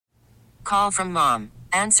Call from mom.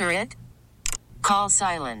 Answer it. Call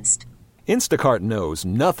silenced. Instacart knows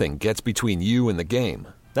nothing gets between you and the game.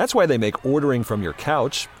 That's why they make ordering from your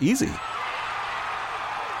couch easy.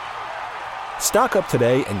 Stock up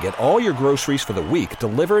today and get all your groceries for the week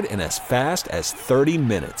delivered in as fast as 30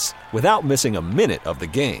 minutes without missing a minute of the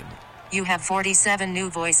game. You have 47 new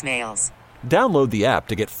voicemails. Download the app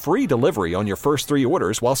to get free delivery on your first 3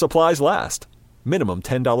 orders while supplies last. Minimum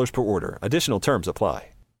 $10 per order. Additional terms apply.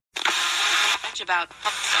 About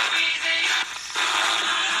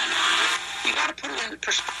you gotta put it in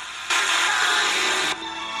perspective.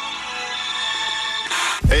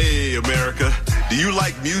 Hey, America. Do you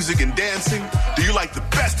like music and dancing? Do you like the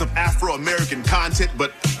best of Afro-American content,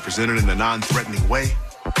 but presented in a non-threatening way?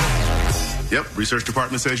 Yep, research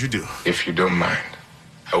department says you do. If you don't mind,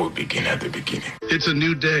 I will begin at the beginning. It's a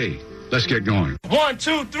new day. Let's get going. 1,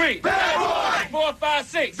 2, 3. Bad boy. 4, 5,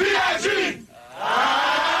 6. B.I.G.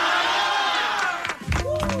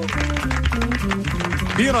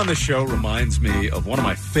 Being on the show reminds me of one of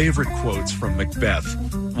my favorite quotes from Macbeth.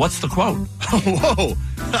 What's the quote? Whoa!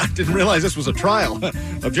 I didn't realize this was a trial.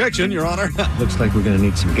 Objection, Your Honor. Looks like we're going to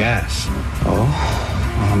need some gas. Oh? Well,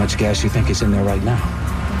 how much gas you think is in there right now?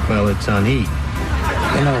 Well, it's on E.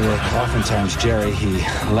 You know, Rick, oftentimes Jerry, he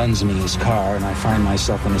lends me his car, and I find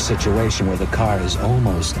myself in a situation where the car is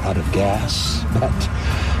almost out of gas. But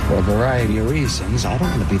for a variety of reasons, I don't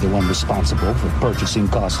want to be the one responsible for purchasing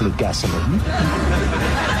costly gasoline.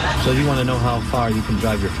 So you want to know how far you can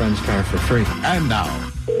drive your friend's car for free? And now,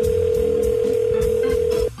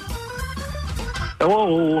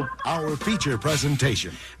 Hello. our feature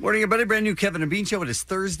presentation. Morning, everybody. Brand new Kevin and Bean Show. It is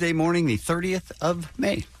Thursday morning, the 30th of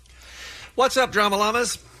May. What's up, Drama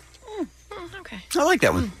Llamas? Okay. I like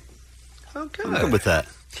that one. Okay. I'm good with that.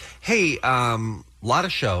 Hey, lot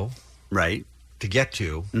of show Right. to get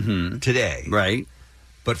to today. Right.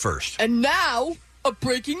 But first. And now, a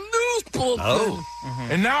breaking news bulletin. Oh.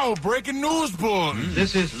 And now, breaking news bulletin.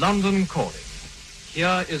 This is London calling.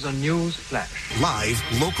 Here is a news flash. Live,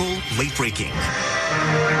 local, late breaking.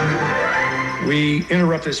 We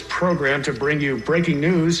interrupt this program to bring you breaking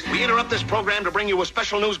news. We interrupt this program to bring you a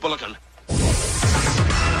special news bulletin.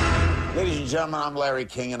 Ladies and gentlemen, I'm Larry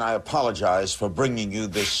King, and I apologize for bringing you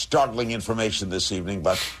this startling information this evening,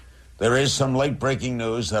 but there is some late-breaking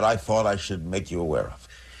news that I thought I should make you aware of.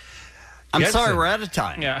 I'm Jensen. sorry, we're out of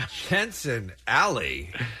time. Yeah. Jensen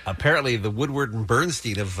Alley, apparently the Woodward and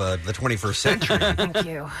Bernstein of the 21st century. Thank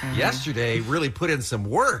you. Yesterday really put in some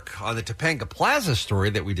work on the Topanga Plaza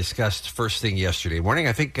story that we discussed first thing yesterday morning.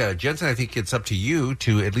 I think, Jensen, it's up to you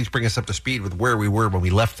to at least bring us up to speed with where we were when we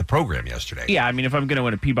left the program yesterday. Yeah, I mean, if I'm going to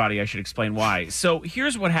win a Peabody, I should explain why. So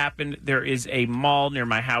here's what happened. There is a mall near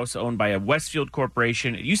my house owned by a Westfield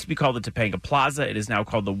Corporation. It used to be called the Topanga Plaza. It is now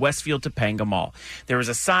called the Westfield Topanga Mall. There is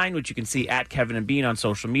a sign, which you can see at Kevin and Bean on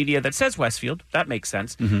social media, that says Westfield. That makes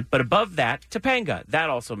sense. But above that, Topanga.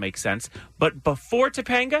 That also makes sense. But before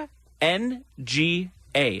Topanga,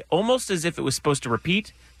 NGA. Almost as if it was supposed to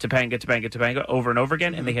repeat Topanga, Topanga, Topanga over and over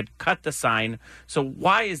again, and they had cut the sign. So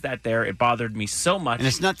why is that there? It bothered me so much. And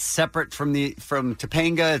it's not separate from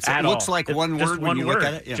Topanga. It looks like one word when you look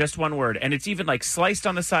at it. Yeah. Just one word. And it's even like sliced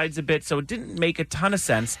on the sides a bit, so it didn't make a ton of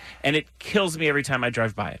sense, and it kills me every time I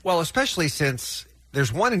drive by it. Well, especially since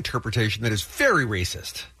there's one interpretation that is very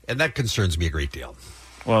racist, and that concerns me a great deal.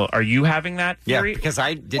 Well, are you having that theory? Yeah, because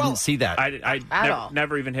I didn't see that. I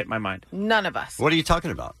never even hit my mind. None of us. What are you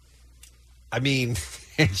talking about? I mean,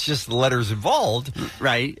 it's just the letters involved.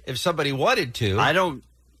 Right. If somebody wanted to. I don't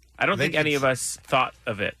think any of us thought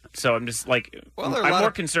of it. So I'm just like, I'm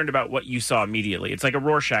more concerned about what you saw immediately. It's like a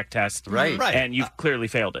Rorschach test. Right. And you've clearly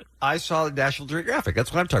failed it. I saw National Geographic.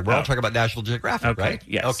 That's what I'm talking about. We're all talking about National Geographic, okay. right?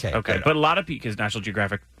 Yes. Okay. Good. But a lot of people, because National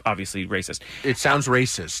Geographic, obviously racist. It sounds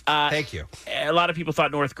racist. Thank you. A lot of people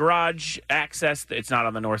thought North Garage access. It's not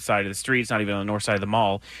on the north side of the street. It's not even on the north side of the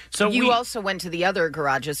mall. So you also went to the other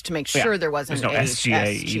garages to make sure there wasn't no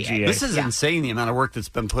SGA, EGA. This is insane, the amount of work that's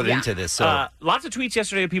been put into this. So lots of tweets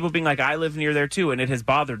yesterday of people being like, I live near there too, and it has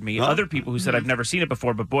bothered me. Other people who said, I've never seen it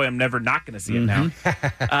before, but boy, I'm never not going to see it now.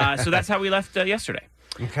 So that's how we left yesterday.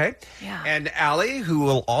 Okay. Yeah. And Allie, who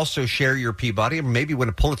will also share your Peabody and maybe win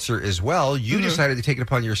a Pulitzer as well, you decided to take it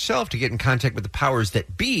upon yourself to get in contact with the powers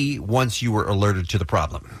that be once you were alerted to the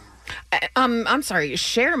problem. I'm sorry,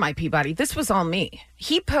 share my Peabody. This was all me.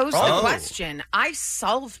 He posed the question. I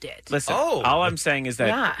solved it. Listen, all I'm saying is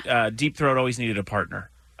that Deep Throat always needed a partner.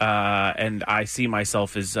 And I see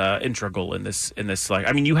myself as integral in this. Like,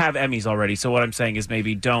 I mean, you have Emmys already, so what I'm saying is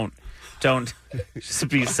maybe don't Don't just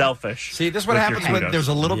be selfish. See, this is what happens when there's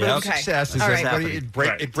a little bit of success. Is it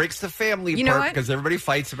breaks the family apart because everybody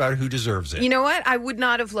fights about who deserves it. You know what? I would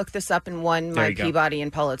not have looked this up and won my Peabody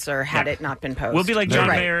and Pulitzer had it not been posted. We'll be like John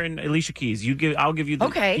Mayer and Alicia Keys. I'll give you the...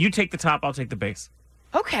 Okay. You take the top, I'll take the base.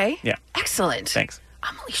 Okay. Yeah. Excellent. Thanks.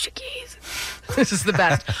 I'm Alicia Keys. This is the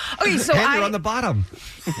best. Okay, so and you're on the bottom.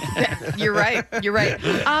 You're right. You're right.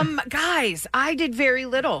 Guys, I did very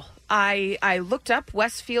little. I looked up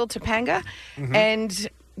Westfield Topanga and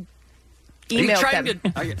emailed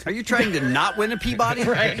them. Are you trying to not win a Peabody?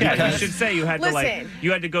 Right. Yeah, you should say you had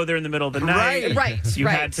to go there in the middle of the night. Right. You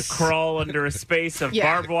had to crawl under a space of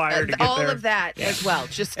barbed wire to get all there. of that as well,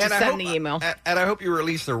 just to send the email. And I hope you were at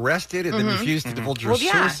least arrested and then refused to divulge your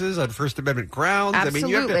sources on First Amendment grounds.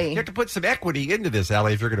 Absolutely. I mean, you have to put some equity into this,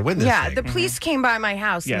 Allie, if you're going to win this thing. The police came by my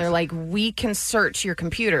house and they're like, we can search your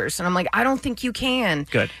computers. And I'm like, I don't think you can.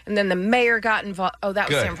 Good. And then the mayor got involved. Oh, that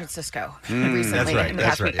was San Francisco recently. That's right. In the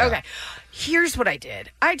past week. Yeah. Okay. Here's what I did.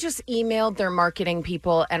 I just emailed their marketing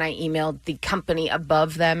people and I emailed the company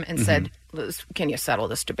above them and said, can you settle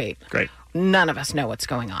this debate? Great. None of us know what's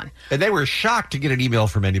going on. And they were shocked to get an email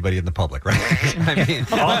from anybody in the public, right? I mean,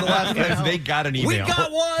 all the last times they got an email. We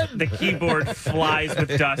got one! The keyboard flies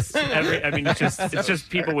with dust. It's just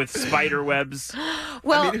people with spider webs.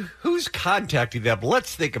 Well, I mean, who's contacting them?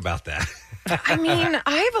 Let's think about that. I mean,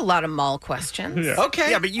 I have a lot of mall questions. Yeah. Okay.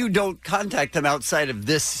 Yeah, but you don't contact them outside of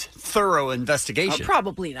this thorough investigation.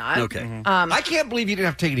 Probably not. Okay. I can't believe you didn't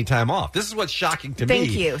have to take any time off. This is what's shocking to me.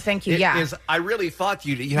 Thank you. Yeah. Is I really thought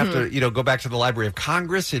you have to go back to the Library of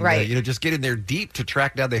Congress and just get in there deep to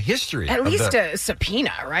track down the history. At least a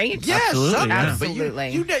subpoena, right? Yes,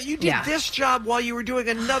 absolutely. But you did this job while you were doing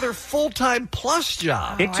another full-time plus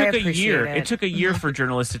job. It took a year. it. It took a year for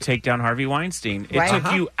journalists to take down Harvey Weinstein. It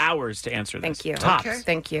took you hours to answer this. Thank you. Tops. Okay.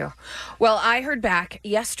 Thank you. Well, I heard back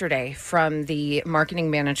yesterday from the marketing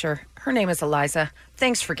manager. Her name is Eliza.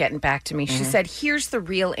 Thanks for getting back to me. She said, here's the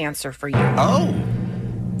real answer for you. Oh,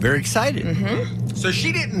 very excited. So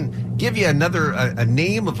she didn't give you a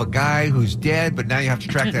name of a guy who's dead, but now you have to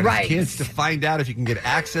track down his kids to find out if you can get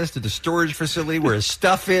access to the storage facility where his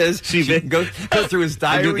stuff is. She can go through his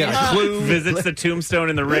diary. You get a clue. Visits the tombstone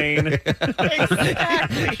in the rain.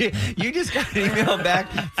 You just got an email back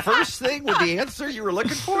first thing with the answer you were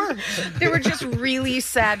looking for? There were just really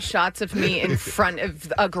sad shots of me in front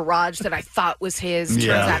of a garage that I thought was his. Turns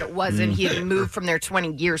out it wasn't. He had moved from there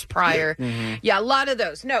 20 years prior. Yeah, a lot of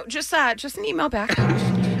those. No, just an email back.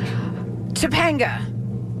 Topanga,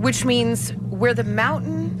 which means where the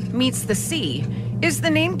mountain meets the sea, is the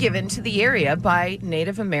name given to the area by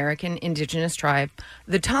Native American indigenous tribe,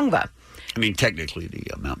 the Tongva. I mean, technically, the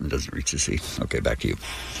mountain doesn't reach the sea. Okay, back to you.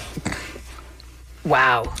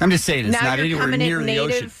 Wow. I'm just saying it's Now not you're anywhere coming near at the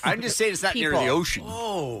ocean. native I'm just saying it's not near the people. ocean.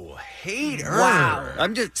 Oh, hater. Wow.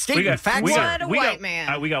 I'm just stating facts. What a white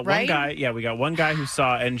man. We got right? one guy. Yeah, we got one guy who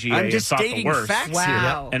saw NGA I'm and just thought the stating worst. facts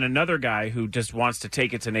Wow. And another guy who just wants to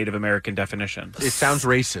take it to Native American definition. It sounds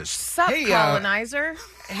racist. Sup, Hey, colonizer?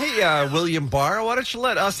 Hey, William Barr, why don't you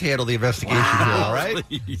let us handle the investigation here, all right?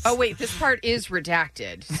 Oh, wait, this part is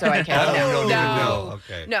redacted, so I can't. Oh, No. no.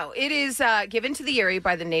 Okay. No, it is given to the area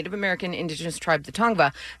by the Native American indigenous tribe, the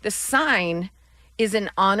Tongva. The sign is in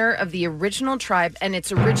honor of the original tribe and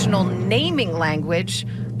its original naming language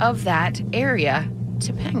of that area,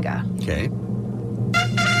 Topanga. Okay.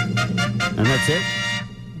 And that's it?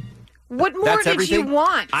 What more That's did everything? you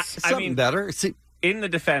want? Something better. See, In the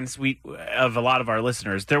defense of a lot of our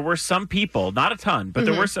listeners, there were some people, not a ton, but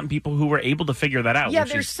there were some people who were able to figure that out. Yeah,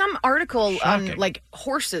 which there's is some article shocking. on like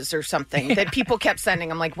horses or something that people kept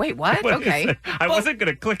sending. I'm like, wait, what? What is Okay. it? I wasn't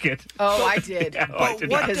going to click it. Oh, I did. Yeah, I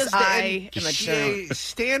did not. What Because does the I am a jerk. NGA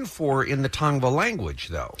stand for in the Tongva language,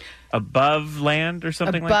 though? Above land or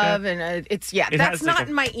something Above like that? and it's yeah. It that's has, like, not a-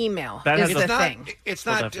 in my email. that Is has the a- thing. It's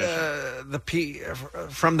Full not definition.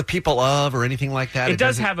 from the people of or anything like that. It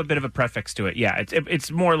does doesn't- have a bit of a prefix to it. Yeah, it's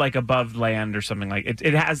more like above land or something like it.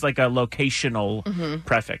 It has like a locational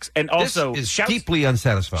prefix, and also This is shouts- deeply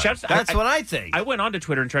unsatisfying. shouts- that's what I think. I went onto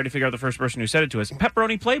Twitter and tried to figure out the first person who said it to us.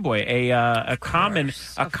 Pepperoni Playboy, a common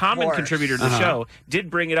course. contributor to the show, did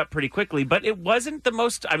bring it up pretty quickly, but it wasn't the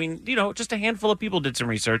most. I mean, just a handful of people did some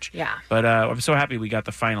research. Yeah. But I'm so happy we got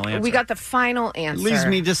the final answer. We got the final answer. Leaves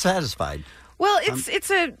me dissatisfied. Well,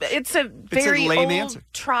 it's a very lame old answer.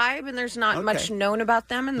 tribe, and there's not much known about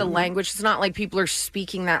them and the language. It's not like people are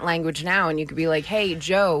speaking that language now, and you could be like, "Hey,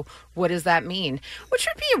 Joe, what does that mean?" Which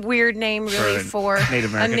would be a weird name, really, for a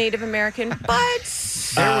Native American.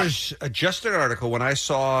 But there was just an article when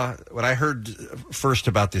I heard first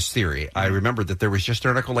about this theory. I remembered that there was just an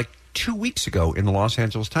article like 2 weeks ago in the Los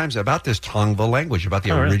Angeles Times about this Tongva language, about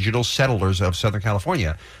the original settlers of Southern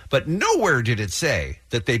California. But nowhere did it say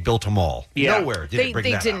that they built a mall. Yeah. Nowhere did it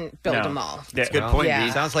bring that up. They didn't build a mall. That's a good point.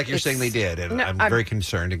 Yeah. Sounds like you're saying they did, and I'm very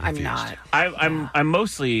concerned and confused. I'm not. I'm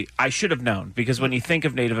mostly, I should have known, because when you think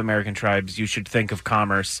of Native American tribes, you should think of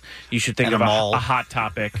commerce. You should think of a Hot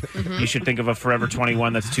Topic. You should think of a Forever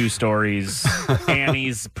 21 that's 2 stories.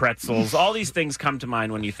 Annie's, pretzels. All these things come to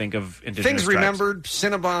mind when you think of indigenous things tribes. Remembered,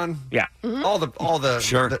 Cinnabon. Yeah. All the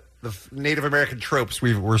the Native American tropes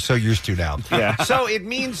we're so used to now. Yeah. So it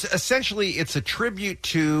means essentially it's a tribute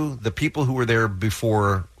to the people who were there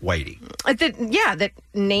before Whitey. That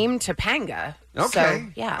name Topanga. Okay.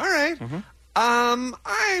 So, yeah. All right.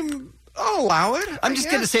 I'll allow it. I'm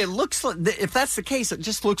just going to say it looks like, if that's the case, it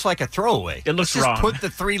just looks like a throwaway. It looks Let's wrong. just put the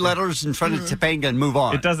 3 letters in front of Topanga and move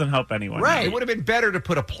on. It doesn't help anyone. Right. It would have been better to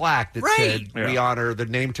put a plaque that said, we honor the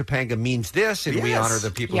name Topanga means this, and we honor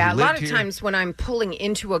the people who lived here. Yeah, a lot of times when I'm pulling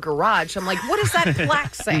into a garage, I'm like, what does that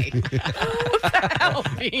plaque say? What the hell,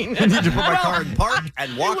 Bean? I need to put my car in park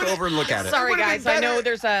and walk over and look at it. Sorry, guys. I know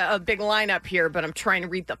there's a big lineup here, but I'm trying to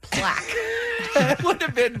read the plaque. It would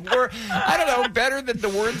have been more, better than the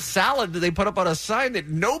word salad that they put up on a sign that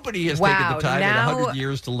nobody has taken the time in 100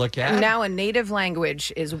 years to look at. Now a native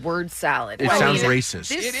language is word salad. It sounds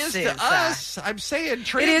racist. It is to us. I'm saying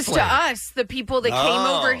translate. It is to us, the people that came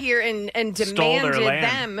over here and demanded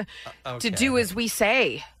them to do as we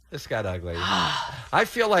say. This got ugly. I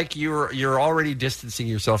feel like you're already distancing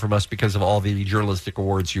yourself from us because of all the journalistic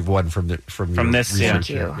awards you've won from this. Thank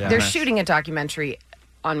you. They're shooting a documentary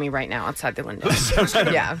on me right now outside the window.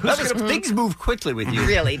 Things move quickly with you.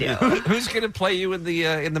 Really do. Who's going to play you in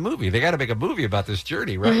the movie? They got to make a movie about this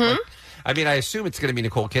journey, right? Like, I assume it's going to be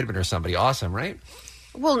Nicole Kidman or somebody awesome, right?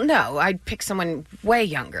 Well, no, I'd pick someone way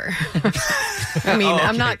younger.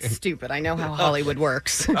 I'm not stupid. I know how Hollywood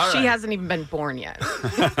works. She hasn't even been born yet.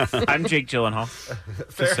 I'm Jake Gyllenhaal,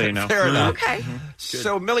 just so you know. Fair enough. Okay.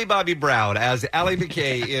 So Millie Bobby Brown as Allie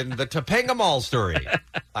McKay in the Topanga Mall story.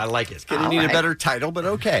 I like it. It's going to need a better title, but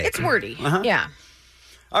okay. It's wordy. Yeah.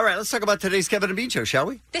 All right, let's talk about today's Kevin and Bean show, shall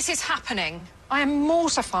we? This is happening. I am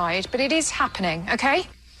mortified, but it is happening, okay?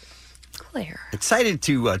 Claire. Excited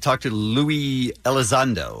to talk to Louis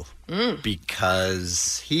Elizondo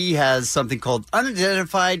because he has something called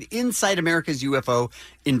Unidentified Inside America's UFO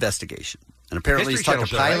Investigation. And apparently he's talked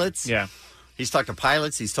to pilots. Right? Yeah. He's talked to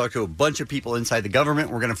pilots. He's talked to a bunch of people inside the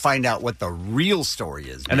government. We're going to find out what the real story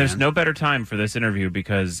is. And there's no better time for this interview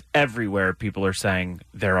because everywhere people are saying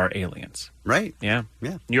there are aliens. Right. Yeah.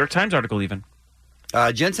 Yeah. New York Times article even.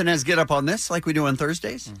 Jensen has Get Up on This like we do on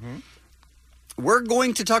Thursdays. Mm-hmm. We're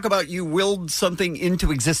going to talk about you willed something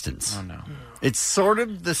into existence. Oh, no. It's sort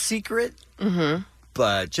of the secret,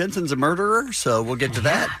 but Jensen's a murderer, so we'll get to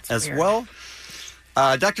that as weird. Well.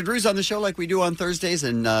 Dr. Drew's on the show like we do on Thursdays,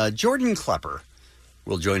 and Jordan Klepper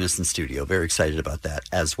will join us in studio. Very excited about that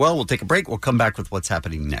as well. We'll take a break. We'll come back with what's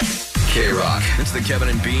happening next. K-Rock, it's the Kevin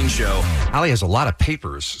and Bean Show. Allie has a lot of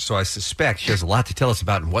papers, so I suspect she has a lot to tell us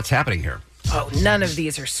about what's happening here. Oh, none of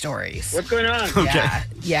these are stories. What's going on? Okay.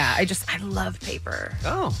 Yeah. I love paper.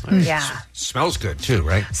 Oh, yeah. Smells good too,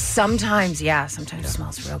 right? Sometimes it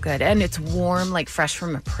smells real good, and it's warm, like fresh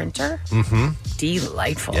from a printer.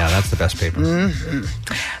 Delightful. Yeah, that's the best paper.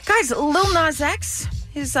 Guys, Lil Nas X,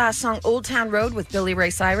 his song "Old Town Road" with Billy Ray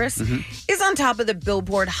Cyrus is on top of the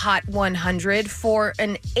Billboard Hot 100 for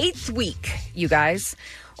an 8th week. You guys,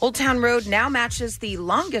 "Old Town Road" now matches the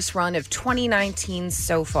longest run of 2019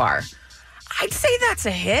 so far. I'd say that's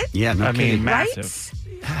a hit. Yeah, no kidding. Massive.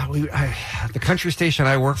 The country station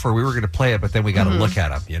I work for, we were going to play it, but then we got to look at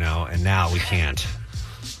them, and now we can't.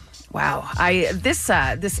 Wow, this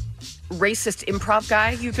racist improv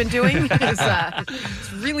guy you've been doing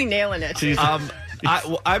is really nailing it.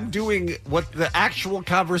 I'm doing what the actual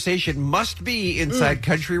conversation must be inside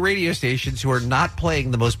country radio stations who are not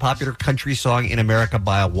playing the most popular country song in America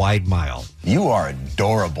by a wide mile. You are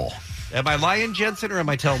adorable. Am I lying, Jensen, or am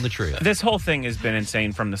I telling the truth? This whole thing has been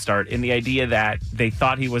insane from the start in the idea that they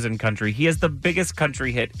thought he was in country. He has the biggest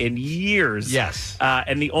country hit in years. Yes.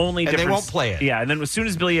 And the only difference... they won't play it. Yeah, and then as soon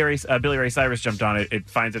as Billy Ray Cyrus jumped on it, it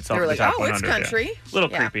finds itself in the top 100. It's country. Yeah. Little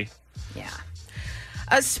creepy. Yeah.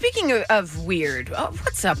 Speaking of weird,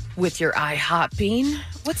 what's up with your IHOP, Bean?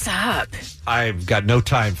 What's up? I've got no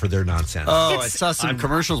time for their nonsense. Oh, I saw some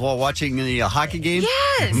commercials while watching the hockey game.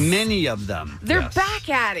 Yes. Many of them. They're back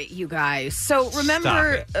at it, you guys. So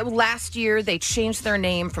remember last year they changed their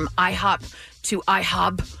name from IHOP to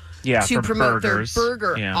IHOB. To promote burgers. their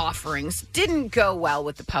burger offerings. Didn't go well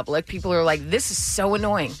with the public. People are like, this is so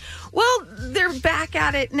annoying. Well, they're back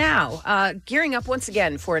at it now, gearing up once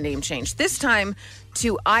again for a name change. This time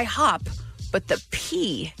to IHOP, but the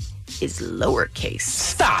P is lowercase.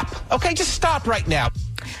 Stop. Okay, just stop right now.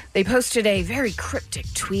 They posted a very cryptic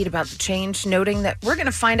tweet about the change, noting that we're going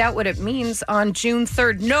to find out what it means on June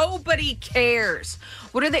 3rd. Nobody cares.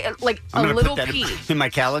 What are they, like a little P? In my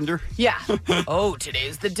calendar? Yeah. Oh,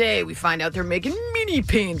 today's the day we find out they're making mini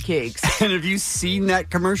pancakes. And have you seen that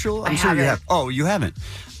commercial? I'm sure you have. Oh, you haven't.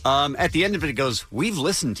 At the end of it, it goes, we've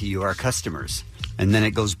listened to you, our customers. And then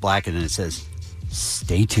it goes black and then it says,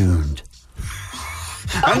 stay tuned.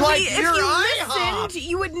 I'm like, if you listened,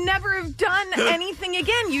 you would never have done anything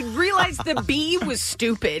again. You'd realize the B was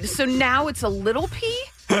stupid. So now it's a little p?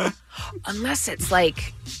 Unless it's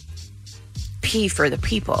like P for the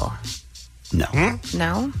people. No.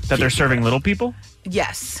 No? That they're serving little people?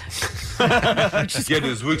 Yes. Get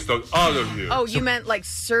this weak stuff out of here. Oh, you meant like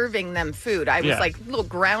serving them food. I was like little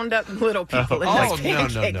ground up little people in this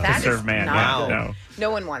pancake. No. That Serve is man. not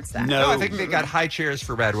No one wants that. No, I think they got high chairs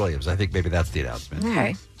for Brad Williams. I think maybe that's the announcement.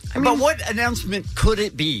 Okay. But what announcement could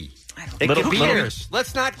it be? It could be yours.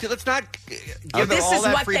 Let's not give them this all is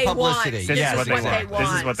that what free they publicity. want. This is what they want. This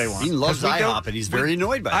is what they want. He loves IHOP, and he's very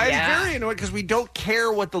annoyed by it. I'm very annoyed because we don't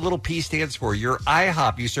care what the little P stands for. You're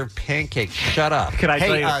IHOP. You serve pancakes. Shut up. Can I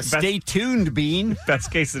tell you? Stay tuned, Bean. Best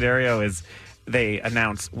case scenario is they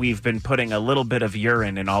announce we've been putting a little bit of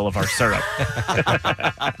urine in all of our syrup.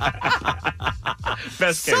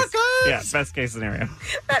 Best case. Yeah, best case scenario.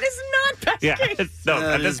 That is not best case. No,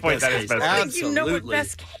 at this point, that is best I case. think you know what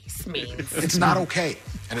best case means. It's not okay,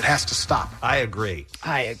 and it has to stop. I agree.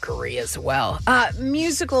 I agree as well.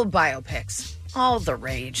 Musical biopics. All the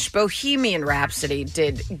rage. Bohemian Rhapsody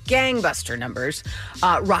did gangbuster numbers.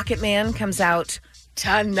 Rocket Man comes out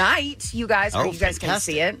tonight. You guys, are you guys going to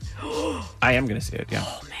see it? I am going to see it, yeah.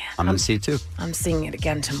 Oh, man. I'm going to see it, too. I'm seeing it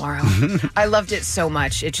again tomorrow. I loved it so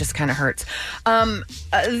much. It just kind of hurts.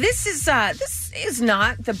 This is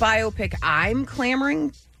not the biopic I'm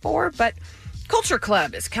clamoring for, but Culture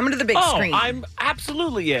Club is coming to the big screen. I'm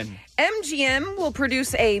absolutely in. MGM will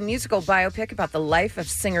produce a musical biopic about the life of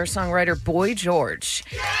singer-songwriter Boy George.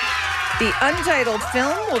 The untitled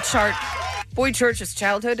film will chart Boy George's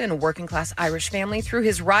childhood in a working-class Irish family through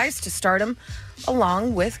his rise to stardom,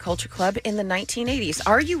 along with Culture Club in the 1980s.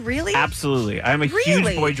 Are you really? Absolutely. I'm a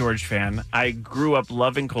huge Boy George fan. I grew up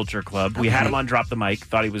loving Culture Club. We had him on Drop the Mic.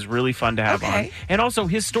 Thought he was really fun to have on. And also,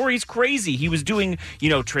 his story's crazy. He was doing,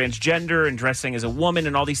 transgender and dressing as a woman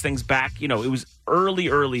and all these things back. It was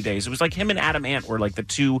early days. It was like him and Adam Ant were like the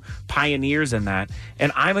two pioneers in that.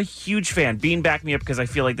 And I'm a huge fan. Bean, back me up because I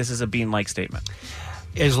feel like this is a Bean-like statement.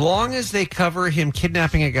 As long as they cover him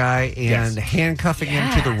kidnapping a guy and handcuffing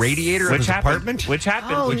him to the radiator of his apartment. Which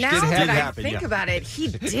happened. Oh, which now did that happen. I think about it, he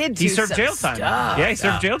did do He served some jail time. stuff. Yeah, he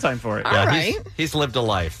served jail time for it. All right. He's lived a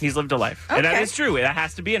life. He's lived a life. And that is true. That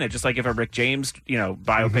has to be in it. Just like if a Rick James,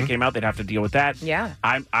 biopic came out, they'd have to deal with that. Yeah.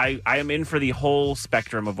 I am in for the whole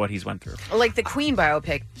spectrum of what he's went through. Like the Queen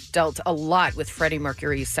biopic dealt a lot with Freddie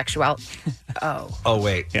Mercury's sexuality. Oh,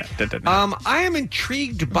 wait. Yeah. I am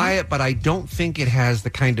intrigued by it, but I don't think it has the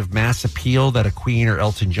kind of mass appeal that a Queen or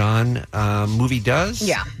Elton John movie does.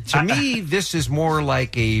 Yeah. To me, this is more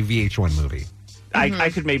like a VH1 movie. I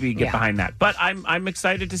could maybe get behind that, but I'm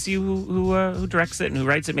excited to see who directs it and who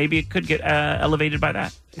writes it. Maybe it could get elevated by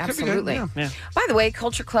that. Absolutely. Yeah. By the way,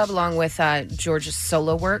 Culture Club, along with George's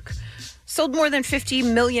solo work, sold more than 50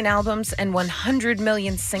 million albums and 100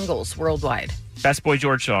 million singles worldwide. Best Boy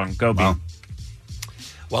George song, go Bean.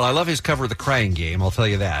 Well, I love his cover of The Crying Game, I'll tell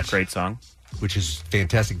you that. Great song. Which is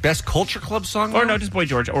fantastic. Best Culture Club song? Or no, just Boy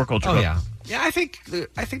George or Culture Club. Oh, yeah. Yeah, I think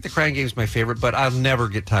The Crying Game is my favorite, but I'll never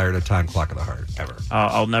get tired of Time Clock of the Heart, ever.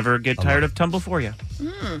 I'll never get tired of Tumble For You.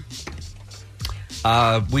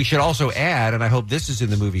 We should also add, and I hope this is in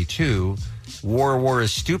the movie too, War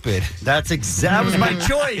is Stupid. That was my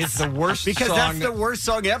choice. It's the worst because song that's the worst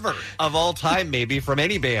song ever of all time, maybe, from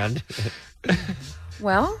any band.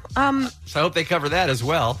 Well, so I hope they cover that as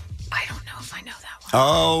well. I don't know if I know that one.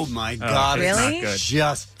 Oh my God! Really? It's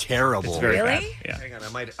just terrible. It's very Really? bad. Yeah. Hang on, I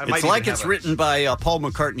might It's like it's written by Paul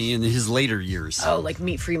McCartney in his later years. Oh, like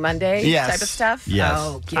Meat Free Monday type of stuff? Yes.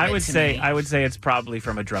 Oh, give I it would to say me. I would say it's probably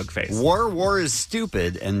from a drug phase. War is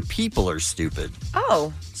stupid, and people are stupid.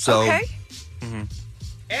 Oh, So okay.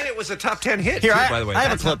 And it was a top 10 hit, Here, too, by the way. I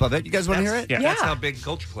have a clip of it. You guys want to hear it? Yeah. That's how big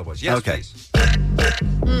Culture Club was. Yes, Okay. please.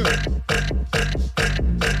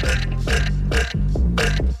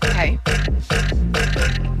 Okay.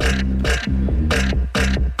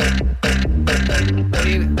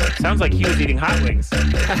 Sounds like he was eating hot wings. That's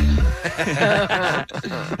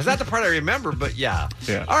not the part I remember, but yeah.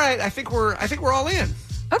 All right, I think we're all in.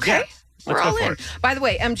 Okay. Yeah. We're Let's all go for in. it. By the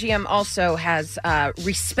way, MGM also has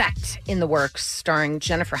Respect in the works, starring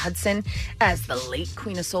Jennifer Hudson as the late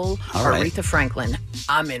Queen of Soul, All right. Aretha Franklin.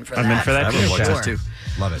 I'm in for that. I'm in for that Everyone too. watches Sure. too.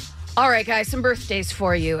 Love it. All right, guys, some birthdays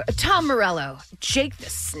for you. Tom Morello, Jake the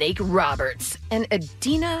Snake Roberts, and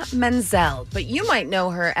Idina Menzel. But you might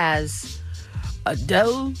know her as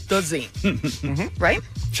Adele Dazeem. Right?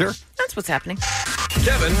 Sure. That's what's happening.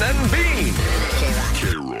 Kevin and Bean.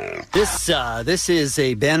 This is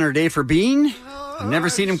a banner day for Bean. I've never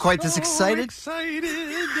seen him quite this excited.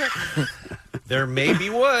 There may be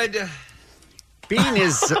wood. Bean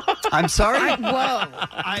is. I'm sorry. Whoa.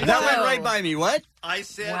 That went right by me. What? I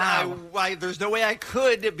said, Wow. there's no way I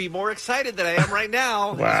could be more excited than I am right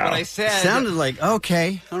now. That's what I said. Sounded like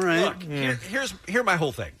okay. All right. Look, here's my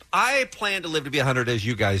whole thing. I plan to live to be 100, as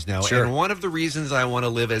you guys know. Sure. And one of the reasons I want to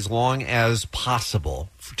live as long as possible,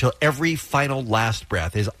 till every final last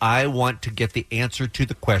breath, is I want to get the answer to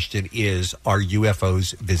the question is, are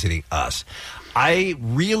UFOs visiting us? I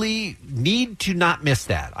really need to not miss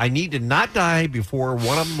that. I need to not die before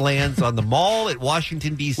one of them lands on the mall at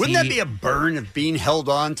Washington, D.C. Wouldn't that be a burn if Bean held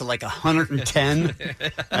on to like 110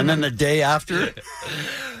 and then the day after?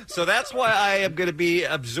 So that's why I am going to be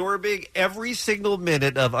absorbing every single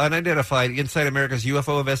minute of Unidentified Inside America's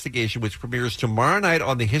UFO Investigation, which premieres tomorrow night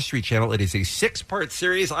on the History Channel. It is a 6-part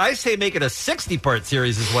series. I say make it a 60-part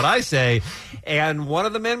series is what I say. And one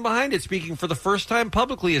of the men behind it, speaking for the first time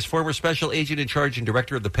publicly, is former Special Agent in Charge and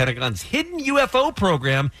Director of the Pentagon's Hidden UFO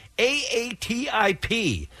Program,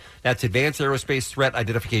 AATIP. That's Advanced Aerospace Threat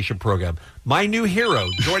Identification Program. My new hero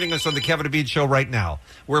joining us on the Kevin and Bean Show right now.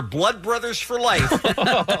 We're blood brothers for life.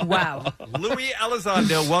 Wow. Louis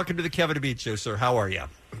Elizondo, welcome to the Kevin and Bean Show, sir. How are you?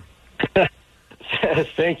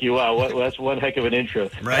 Thank you. Wow, that's one heck of an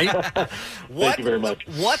intro. Right? Thank you very much.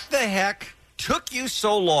 What the heck took you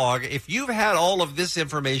so long? If you've had all of this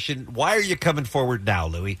information, why are you coming forward now,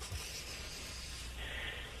 Louis?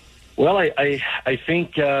 Well, I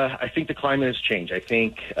think the climate has changed. I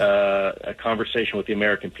think a conversation with the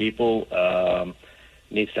American people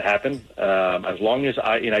needs to happen. As long as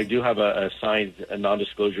I do have a signed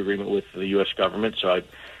non-disclosure agreement with the U.S. government, so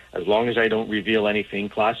as long as I don't reveal anything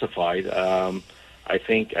classified, I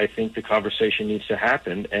think the conversation needs to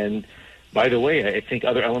happen. And by the way, I think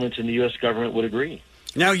other elements in the U.S. government would agree.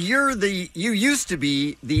 Now, you used to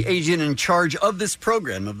be the agent in charge of this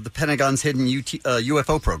program, of the Pentagon's Hidden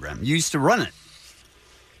UFO program. You used to run it.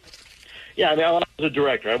 Yeah, I mean, I was a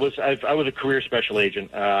director. I was a career special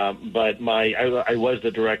agent, but I was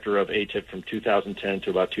the director of ATIP from 2010 to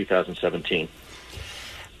about 2017.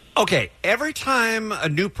 Okay, every time a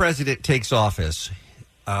new president takes office,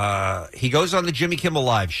 he goes on the Jimmy Kimmel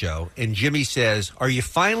Live show, and Jimmy says, "Are you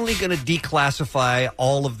finally going to declassify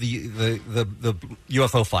all of the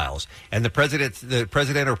UFO files?" And the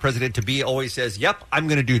president or president-to-be always says, "Yep, I'm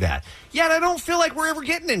going to do that." Yet I don't feel like we're ever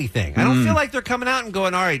getting anything. I don't feel like they're coming out and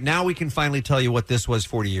going, "All right, now we can finally tell you what this was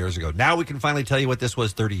 40 years ago. Now we can finally tell you what this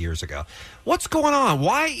was 30 years ago." What's going on?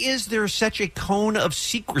 Why is there such a cone of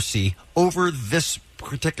secrecy over this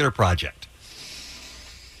particular project?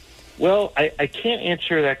 Well, I can't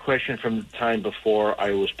answer that question from the time before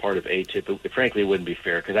I was part of ATIP. Frankly, it wouldn't be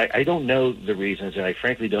fair because I don't know the reasons, and I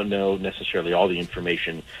frankly don't know necessarily all the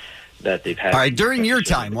information that they've had. All right, during your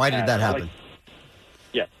time, why did that happen?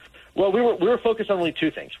 Yeah, well, we were focused on only two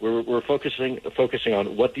things. We were focusing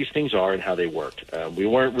on what these things are and how they worked. We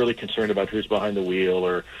weren't really concerned about who's behind the wheel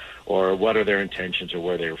or what are their intentions or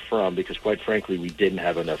where they were from because, quite frankly, we didn't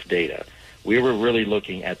have enough data. We were really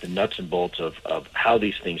looking at the nuts and bolts of how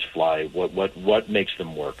these things fly, what makes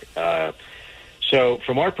them work. So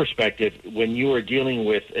from our perspective, when you are dealing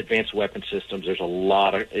with advanced weapon systems, there's a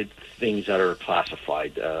lot of things that are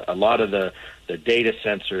classified. A lot of the data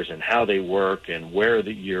sensors and how they work and where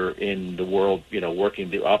you're in the world,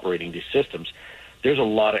 operating these systems, there's a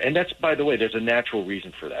lot of, and that's, by the way, there's a natural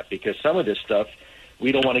reason for that because some of this stuff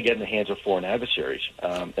we don't want to get in the hands of foreign adversaries.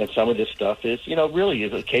 And some of this stuff is, really,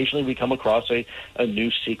 occasionally we come across a new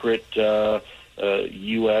secret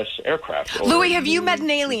U.S. aircraft. Louis, have you met an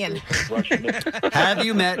alien? Have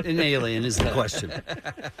you met an alien is the question.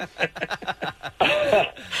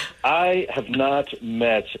 I have not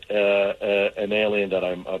met an alien that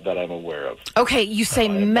I'm aware of. Okay, you say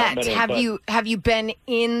met. met any, Have you been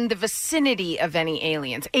in the vicinity of any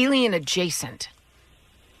aliens? Alien adjacent.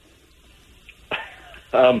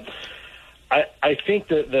 I think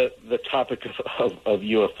that the topic of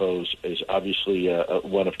UFOs is obviously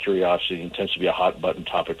one of curiosity and tends to be a hot button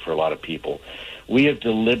topic for a lot of people. We have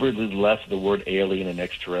deliberately left the word alien and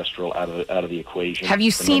extraterrestrial out of the equation. Have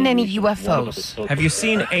you seen any UFOs? Have you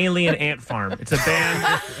seen Alien Ant Farm? It's a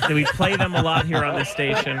band that we play them a lot here on this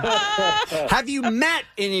station. Have you met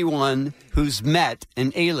anyone who's met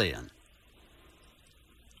an alien?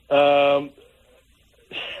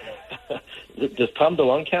 Does Tom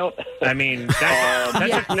DeLonge count? I mean,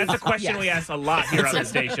 that's a question we ask a lot here on the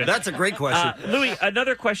station. That's a great question. Louis,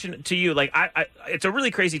 another question to you. Like, it's a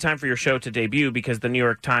really crazy time for your show to debut because the New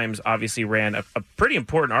York Times obviously ran a pretty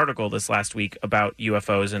important article this last week about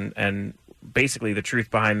UFOs and basically the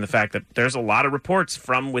truth behind the fact that there's a lot of reports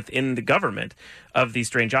from within the government of these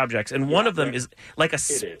strange objects. And one of them is like a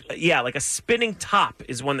spinning top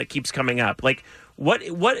is one that keeps coming up. Like, what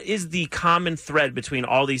is the common thread between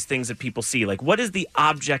all these things that people see? Like, what is the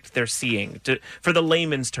object they're seeing for the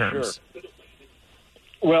layman's terms? Sure.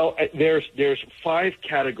 Well, there's 5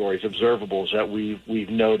 categories, observables, that we've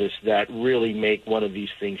noticed that really make one of these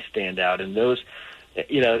things stand out. And those,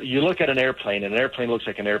 you look at an airplane, and an airplane looks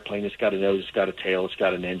like an airplane. It's got a nose, it's got a tail, it's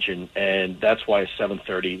got an engine, and that's why a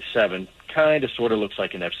 737 kind of sort of looks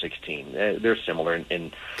like an F-16. They're similar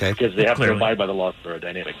because they have to abide by the laws of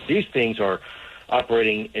aerodynamics. These things are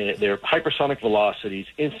operating their hypersonic velocities,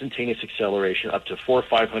 instantaneous acceleration up to 400 or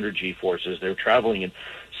 500 G-forces. They're traveling in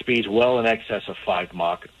speeds well in excess of 5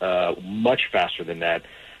 Mach, much faster than that.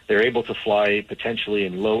 They're able to fly potentially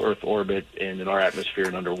in low Earth orbit and in our atmosphere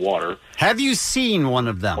and underwater. Have you seen one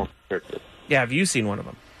of them? Yeah, have you seen one of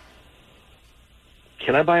them?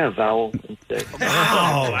 Can I buy a vowel instead?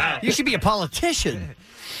 Wow. You should be a politician.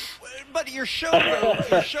 But your show,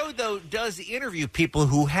 though, does interview people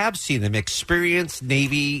who have seen them, experienced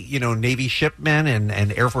Navy shipmen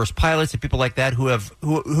and Air Force pilots and people like that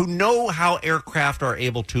who know how aircraft are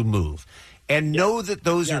able to move and know that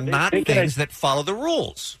those are not things that follow the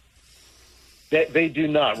rules. They do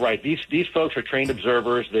not, right. These folks are trained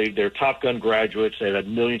observers. They're Top Gun graduates. They've had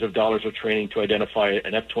millions of dollars of training to identify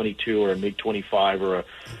an F-22 or a MiG-25 or a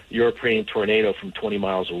European Tornado from 20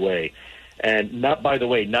 miles away. And by the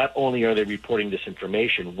way, not only are they reporting this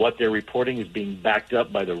information, what they're reporting is being backed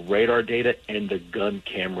up by the radar data and the gun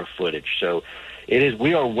camera footage. So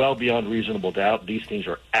we are well beyond reasonable doubt. These things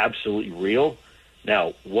are absolutely real.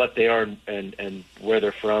 Now, what they are and where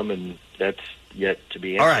they're from, and that's yet to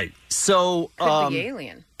be answered. All right. So could be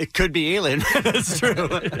alien. It could be alien. That's true.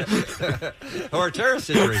 Or a terrorist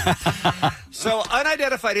situation. So,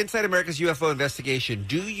 Unidentified Inside America's UFO Investigation,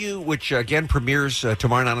 which again premieres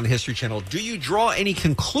tomorrow night on the History Channel, do you draw any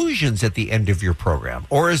conclusions at the end of your program?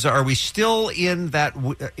 Or are we still in that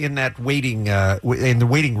waiting in the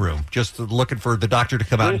waiting room, just looking for the doctor to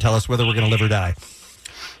come out and tell us whether we're going to live or die?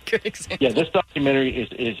 Good example. Yeah, this documentary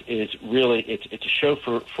is really it's a show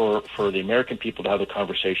for the American people to have a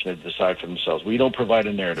conversation and decide for themselves. We don't provide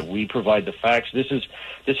a narrative. We provide the facts. This is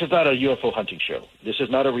not a UFO hunting show. This is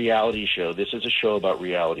not a reality show. This is a show about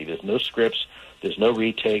reality. There's no scripts. There's no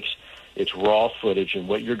retakes. It's raw footage, and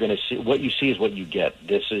what you're going to see, what you see is what you get.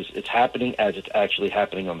 It's happening as it's actually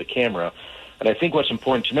happening on the camera. And I think what's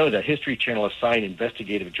important to know is that History Channel assigned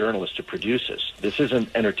investigative journalists to produce this. This isn't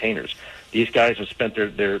entertainers. These guys have spent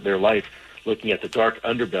their life looking at the dark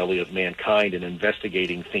underbelly of mankind and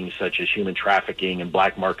investigating things such as human trafficking and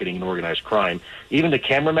black marketing and organized crime. Even the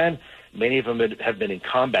cameramen, many of them have been in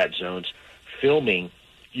combat zones filming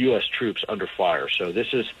U.S. troops under fire. So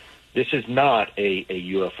this is not a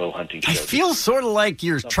UFO hunting show. I feel sort of like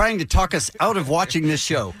you're trying to talk us out of watching this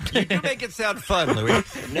show. You do make it sound fun,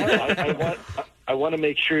 Louis. No, I want to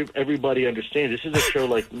make sure everybody understands this is a show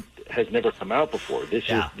like has never come out before. This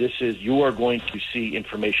is you are going to see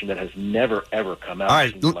information that has never ever come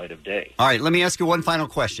out in the light of day. All right, let me ask you one final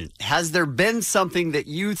question. Has there been something that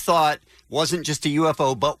you thought wasn't just a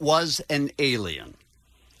UFO but was an alien?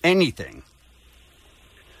 Anything?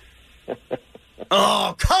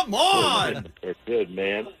 Oh, come on! They're good,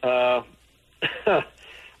 man. I'll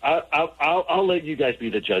let you guys be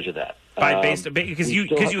the judge of that. Because you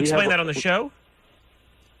explain that on the show?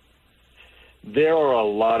 There are a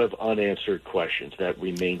lot of unanswered questions that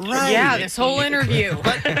remain. Right. Yeah, this whole interview.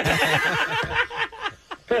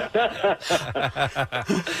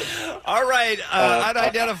 All All right,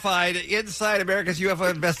 Unidentified Inside America's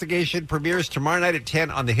UFO Investigation premieres tomorrow night at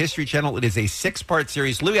 10 on the History Channel. It is a 6-part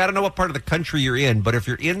series. Louis, I don't know what part of the country you're in, but if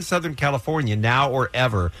you're in Southern California now or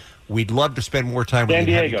ever, we'd love to spend more time with you and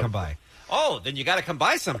have you come by. Oh, then you got to come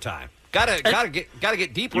by sometime. Gotta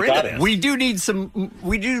get deeper into this. We do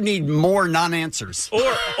need more non-answers.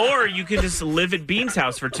 Or you could just live at Bean's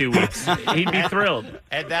house for 2 weeks. He'd be thrilled.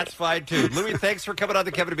 And that's fine too. Louis, thanks for coming on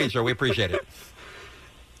the Kevin and Bean Show. We appreciate it.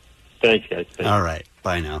 Thanks, guys. All right.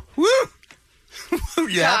 Bye now. Woo!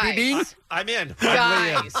 You happy, Bean? I'm in.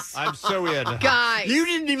 Guys. I'm so in. Guys. You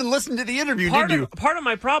didn't even listen to the interview, did you? Part of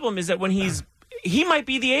my problem is that when he might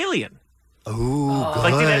be the alien. Oh, good.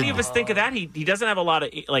 Like, did any of us think of that? He doesn't have a lot of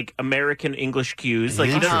like American English cues. Like,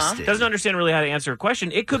 he doesn't understand really how to answer a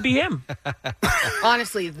question. It could be him.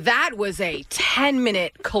 Honestly, that was a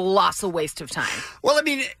 10-minute colossal waste of time. Well, I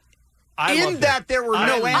mean, there were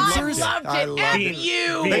no answers. I loved it.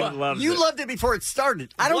 You loved it before it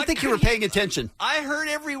started. I don't think you were paying attention. I heard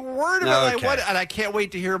every word of it, and I can't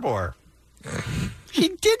wait to hear more. He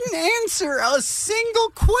didn't answer a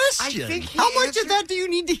single question. How much of that do you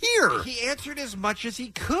need to hear? He answered as much as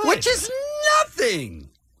he could. Which is nothing.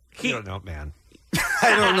 You don't know, man.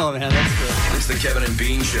 I don't know, man. That's true. It's the Kevin and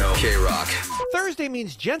Bean Show. K-Rock. Thursday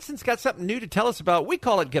means Jensen's got something new to tell us about. We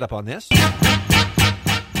call it Get Up on This.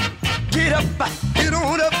 Get up, get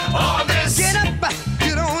on up on this. Get up,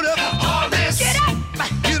 get on up on this. Get up,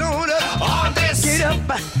 get on up on this. Get up,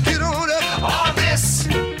 get on up on this.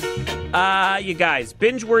 You guys,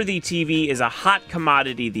 binge-worthy TV is a hot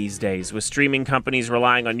commodity these days, with streaming companies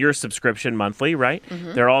relying on your subscription monthly, right?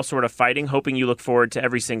 Mm-hmm. They're all sort of fighting, hoping you look forward to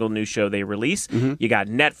every single new show they release. Mm-hmm. You got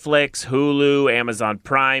Netflix, Hulu, Amazon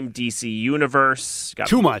Prime, DC Universe. Got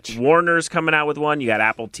Too much. Warner's coming out with one. You got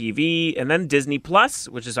Apple TV, and then Disney Plus,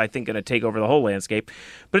 which is, I think, going to take over the whole landscape.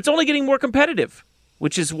 But it's only getting more competitive,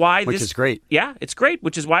 which is why Which is great. Yeah, it's great,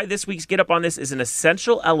 which is why this week's Get Up on This is an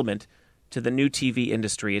essential element to the new TV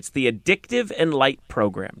industry. It's the Addictive and Light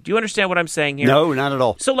program. Do you understand what I'm saying here? No, not at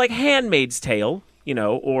all. So like Handmaid's Tale,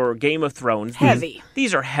 or Game of Thrones. Heavy.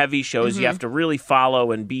 These are heavy shows you have to really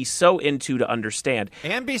follow and be so into to understand.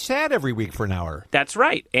 And be sad every week for an hour. That's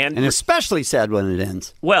right. And especially sad when it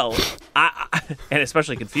ends. Well, and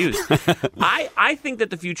especially confused. I think that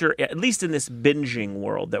the future, at least in this binging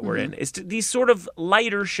world that we're in, is these sort of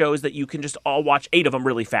lighter shows that you can just all watch 8 of them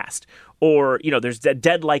really fast. Or, there's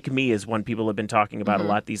Dead Like Me is one people have been talking about a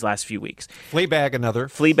lot these last few weeks. Fleabag, another.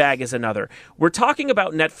 Fleabag is another. We're talking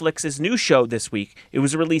about Netflix's new show this week. It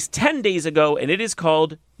was released 10 days ago, and it is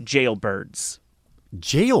called Jailbirds.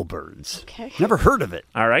 Jailbirds? Okay. Never heard of it.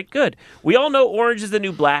 All right, good. We all know Orange is the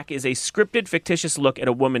New Black is a scripted, fictitious look at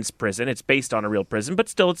a woman's prison. It's based on a real prison, but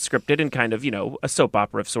still it's scripted and kind of, a soap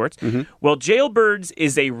opera of sorts. Mm-hmm. Well, Jailbirds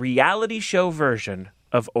is a reality show version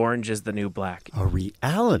of Orange is the New Black. A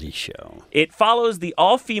reality show? It follows the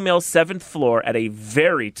all-female 7th floor at a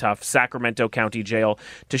very tough Sacramento County jail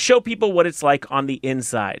to show people what it's like on the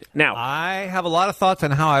inside. Now, I have a lot of thoughts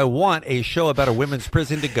on how I want a show about a women's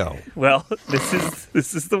prison to go. Well, this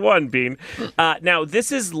is the one, Bean. Now,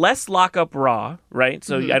 this is less Lockup Raw, right?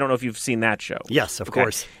 So I don't know if you've seen that show. Yes, of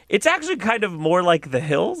course. It's actually kind of more like The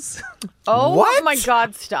Hills. Oh, what? My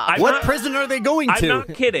God, stop. What prison are they going to? I'm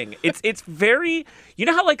not kidding. It's very... You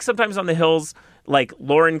know how, like, sometimes on The Hills, like,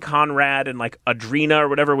 Lauren Conrad and, like, Adrena or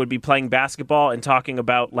whatever would be playing basketball and talking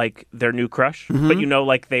about, like, their new crush? Mm-hmm. But,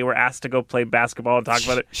 like, they were asked to go play basketball and talk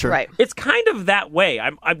about it? Sure. Right. It's kind of that way.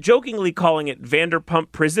 I'm jokingly calling it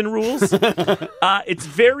Vanderpump Prison Rules. It's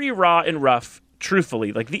very raw and rough,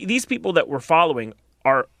 truthfully. Like, these people that we're following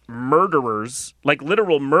are murderers, like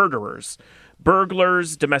literal murderers.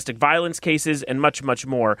 Burglars, domestic violence cases, and much, much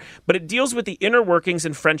more. But it deals with the inner workings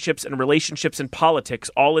and friendships and relationships and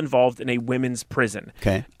politics all involved in a women's prison.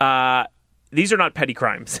 Okay. These are not petty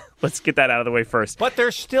crimes. Let's get that out of the way first. But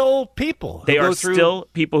they're still people. They are still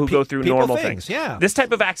people who go through normal things. Yeah. This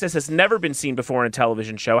type of access has never been seen before in a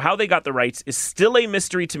television show. How they got the rights is still a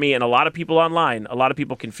mystery to me, and a lot of people online, a lot of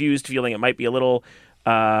people confused, feeling it might be a little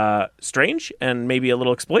strange and maybe a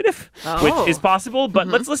little exploitive, which is possible. But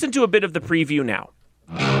let's listen to a bit of the preview now.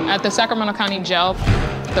 At the Sacramento County Jail,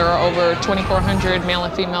 there are over 2,400 male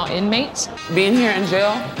and female inmates. Being here in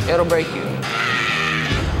jail, it'll break you.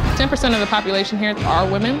 10% of the population here are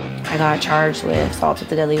women. I got charged with assault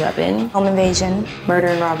with a deadly weapon, home invasion, murder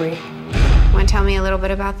and robbery. Want to tell me a little bit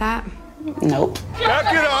about that? Nope.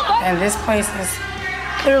 Back it up! And this place is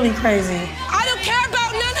clearly crazy. I don't care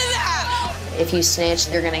about none of that! If you snitch,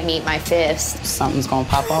 you're gonna meet my fist. Something's gonna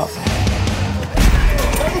pop off.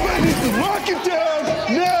 Everybody needs to lock it down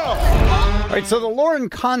now! All right, so the Lauren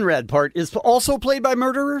Conrad part is also played by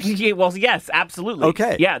murderers? Yeah, well, yes, absolutely.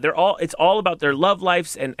 Okay. Yeah, it's all about their love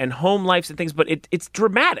lives and home lives and things, but it's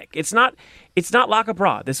dramatic. It's not La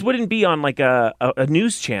Cabra. This wouldn't be on like a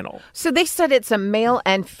news channel. So they said it's a male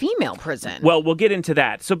and female prison. Well, we'll get into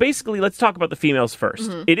that. So basically, let's talk about the females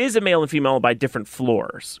first. Mhm. It is a male and female by different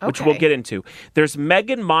floors, which Okay. we'll get into. There's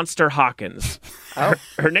Megan Monster Hawkins.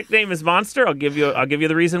 Her nickname is Monster. I'll give you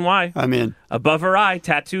the reason why. I'm in. Above her eye,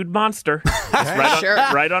 tattooed monster.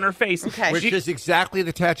 right on her face. Which is exactly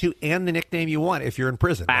the tattoo and the nickname you want if you're in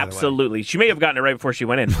prison. by the way. Absolutely. She may have gotten it right before she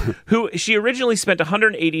went in. She originally spent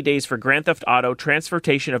 180 days for grand theft auto,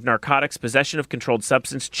 transportation of narcotics, possession of controlled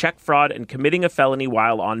substance, check fraud, and committing a felony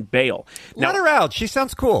while on bail. Let her out. She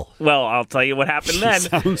sounds cool. Well, I'll tell you what happened then.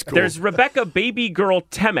 sounds cool. There's Rebecca Baby Girl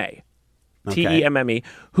Temme. Temme,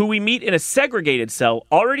 who we meet in a segregated cell,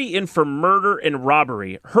 already in for murder and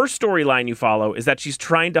robbery. Her storyline you follow is that she's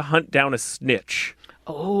trying to hunt down a snitch.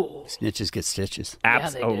 Oh. Snitches get stitches.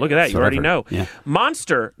 Look at that. You already know. Yeah.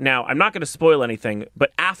 Monster, now, I'm not going to spoil anything,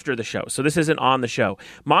 but after the show, so this isn't on the show,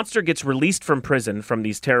 Monster gets released from prison from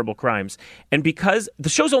these terrible crimes. And because the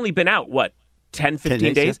show's only been out, 10,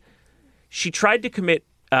 15 days? Yeah. She tried to commit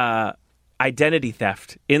identity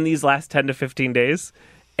theft in these last 10 to 15 days.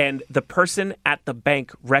 And the person at the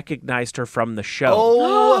bank recognized her from the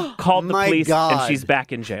show, called the police, and she's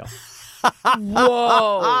back in jail.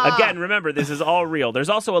 Whoa. Again, remember, this is all real. There's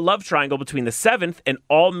also a love triangle between the 7th and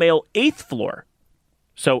all-male 8th floor.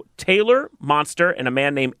 So Taylor, Monster, and a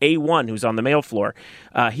man named A1 who's on the male floor.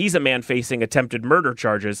 He's a man facing attempted murder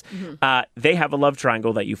charges. They have a love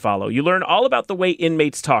triangle that you follow. You learn all about the way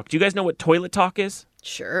inmates talk. Do you guys know what toilet talk is?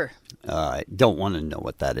 Sure. I don't want to know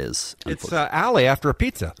what that is. It's alley after a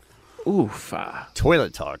pizza. Oof.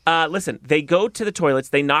 Toilet talk. Listen, they go to the toilets,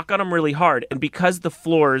 they knock on them really hard, and because the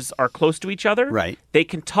floors are close to each other, they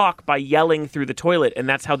can talk by yelling through the toilet, and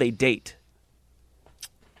that's how they date.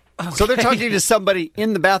 Okay. So they're talking to somebody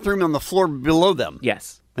in the bathroom on the floor below them?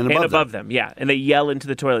 Yes. And above them, yeah. And they yell into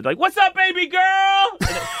the toilet, like, "What's up, baby girl?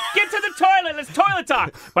 Get to the toilet. Let's toilet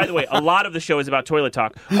talk." By the way, a lot of the show is about toilet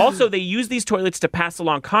talk. Also, they use these toilets to pass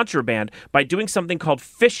along contraband by doing something called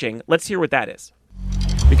fishing. Let's hear what that is.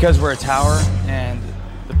 Because we're a tower and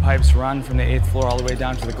the pipes run from the 8th floor all the way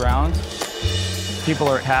down to the ground, people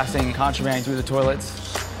are passing contraband through the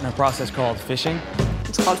toilets in a process called fishing.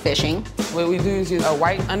 It's called fishing. What we do is use a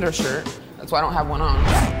white undershirt. That's why I don't have one on.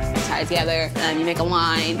 Tie it together, and you make a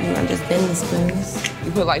line. And I just bend the spoons.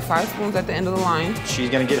 You put like 5 spoons at the end of the line. She's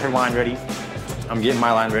gonna get her line ready. I'm getting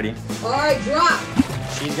my line ready. All right, drop.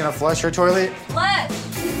 She's gonna flush her toilet. Flush.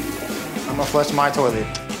 I'm gonna flush my toilet.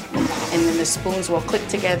 And then the spoons will click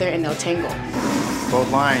together and they'll tangle.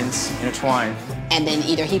 Both lines intertwine. And then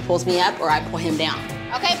either he pulls me up or I pull him down.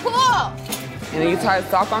 Okay, pull! And then you tie a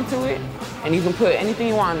sock onto it, and you can put anything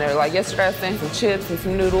you want in there. Like yesterday, I sang some chips and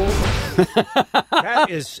some noodles. That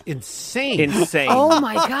is insane. Insane. Oh,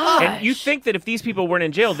 my God. And you think that if these people weren't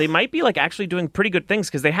in jail, they might be like actually doing pretty good things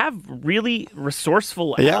because they have really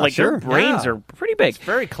resourceful, their brains are pretty big. It's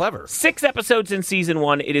very clever. 6 episodes in season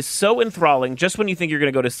 1. It is so enthralling. Just when you think you're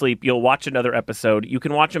going to go to sleep, you'll watch another episode. You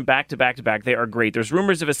can watch them back to back to back. They are great. There's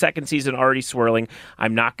rumors of a second season already swirling.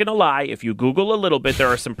 I'm not going to lie. If you Google a little bit, there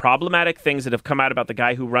are some problematic things that have come out about the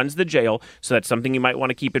guy who runs the jail. So that's something you might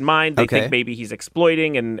want to keep in mind. They think maybe he's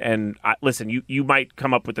exploiting. And listen, you might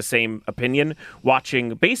come up with the same opinion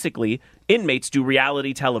watching basically inmates do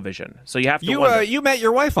reality television. So you have to wonder. You met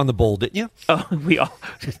your wife on the bowl, didn't you? Oh, we all.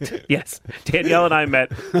 Yes. Danielle and I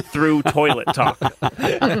met through toilet talk.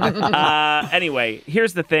 Anyway,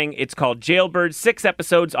 here's the thing. It's called Jailbird, 6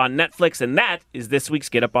 episodes on Netflix, and that is this week's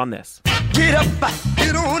Get Up on This. Get up,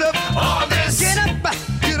 get on up on this. Get up,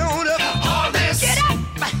 get on up on this. Get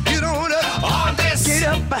up, get on up on this. Get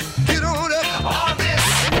up, get on up on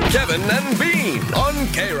this. Kevin and Bean on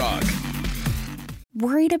K-Rock.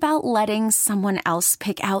 Worried about letting someone else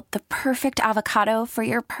pick out the perfect avocado for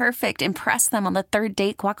your perfect impress them on the third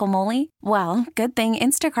date guacamole? Well, good thing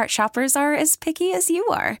Instacart shoppers are as picky as you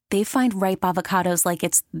are. They find ripe avocados like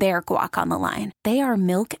it's their guac on the line. They are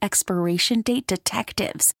milk expiration date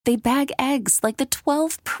detectives. They bag eggs like the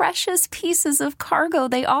 12 precious pieces of cargo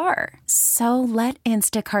they are. So let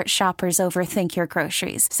Instacart shoppers overthink your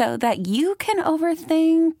groceries so that you can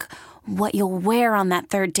overthink what you'll wear on that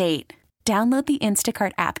third date. Download the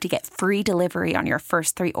Instacart app to get free delivery on your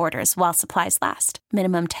first 3 orders while supplies last.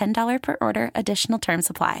 Minimum $10 per order. Additional terms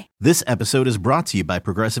apply. This episode is brought to you by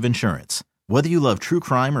Progressive Insurance. Whether you love true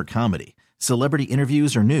crime or comedy, celebrity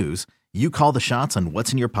interviews or news, you call the shots on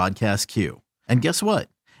what's in your podcast queue. And guess what?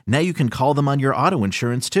 Now you can call them on your auto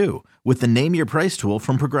insurance too with the Name Your Price tool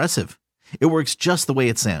from Progressive. It works just the way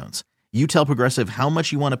it sounds. You tell Progressive how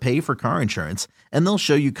much you want to pay for car insurance, and they'll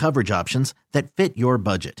show you coverage options that fit your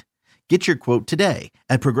budget. Get your quote today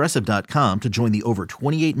at Progressive.com to join the over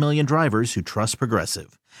 28 million drivers who trust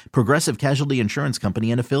Progressive. Progressive Casualty Insurance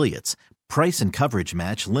Company and Affiliates. Price and coverage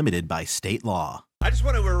match limited by state law. I just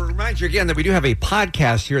want to remind you again that we do have a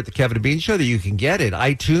podcast here at the Kevin and Bean Show that you can get at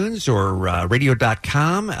iTunes or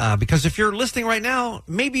radio.com. Because if you're listening right now,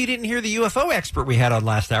 maybe you didn't hear the UFO expert we had on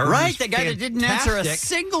last hour. Right, the guy that didn't answer a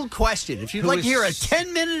single question. If you'd like to hear a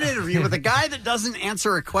 10-minute interview with a guy that doesn't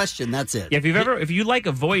answer a question, that's it. Yeah, if you like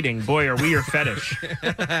avoiding, boy, are we your fetish.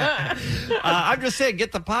 I'm just saying,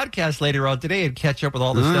 get the podcast later on today and catch up with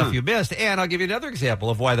all the stuff you missed. And I'll give you another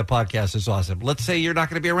example of why the podcast is awesome. Let's say you're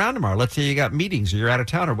not going to be around tomorrow. Let's say you got meetings or you're out of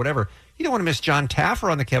town or whatever. You don't want to miss John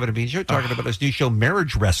Taffer on the Kevin and Bean Show talking about his new show,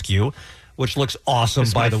 Marriage Rescue, which looks awesome,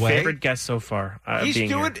 by the way. My favorite guest so far.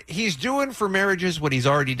 He's doing for marriages what he's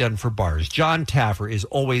already done for bars. John Taffer is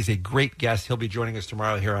always a great guest. He'll be joining us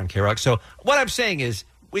tomorrow here on K-Rock. So what I'm saying is,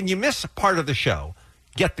 when you miss a part of the show,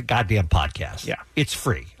 get the goddamn podcast. Yeah. It's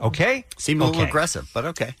free, okay? Seemed a little aggressive, but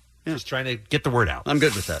okay. Yeah. Just trying to get the word out. I'm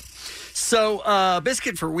good with that. So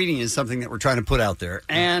Biscuit for Weeding is something that we're trying to put out there.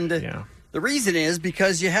 And the reason is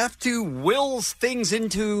because you have to will things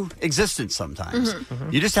into existence sometimes.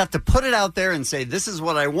 You just have to put it out there and say, this is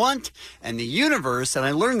what I want. And the universe, and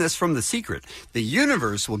I learned this from The Secret, the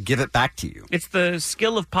universe will give it back to you. It's the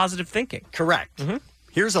skill of positive thinking. Correct.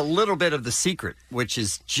 Here's a little bit of The Secret, which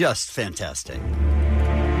is just fantastic.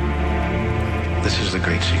 This is the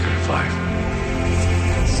great secret of life.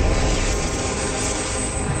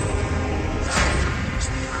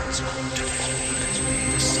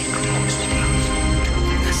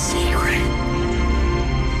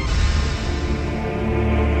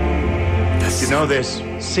 You know, this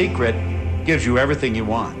secret gives you everything you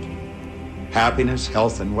want. Happiness,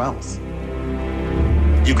 health, and wealth.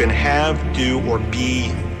 You can have, do, or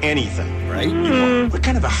be anything. Right? What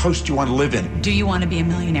kind of a house do you want to live in? Do you want to be a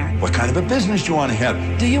millionaire? What kind of a business do you want to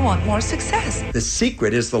have? Do you want more success? The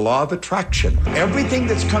secret is the law of attraction. Everything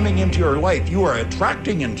that's coming into your life, you are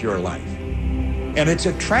attracting into your life. And it's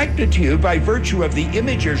attracted to you by virtue of the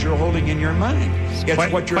images you're holding in your mind. It's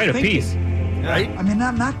what you're thinking. Quite a piece. Right? I mean,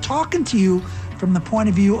 I'm not talking to you from the point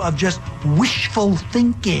of view of just wishful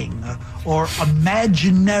thinking or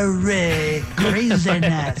imaginary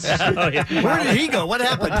craziness. Where did he go? What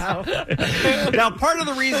happened? Now, part of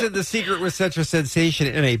the reason The Secret was such a sensation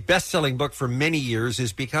and a best-selling book for many years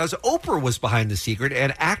is because Oprah was behind The Secret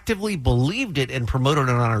and actively believed it and promoted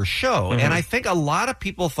it on her show. And I think a lot of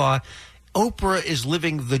people thought, Oprah is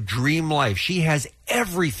living the dream life. She has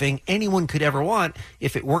everything anyone could ever want.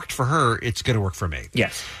 If it worked for her, it's going to work for me.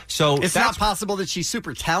 Yes. So it's not possible that she's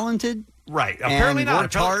super talented. Right. Apparently not.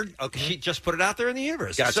 Worked hard. Okay. She just put it out there in the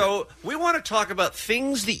universe. Gotcha. So we want to talk about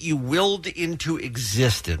things that you willed into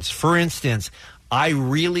existence. For instance, I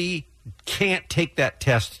really can't take that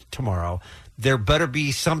test tomorrow. There better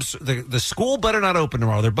be the school better not open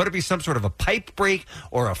tomorrow. There better be some sort of a pipe break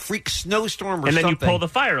or a freak snowstorm or something. And then you pull the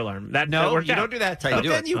fire alarm. That worked you out. don't do that.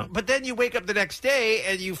 But then you wake up the next day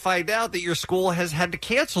and you find out that your school has had to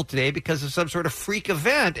cancel today because of some sort of freak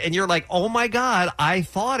event. And you're like, oh my God, I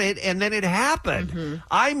thought it and then it happened.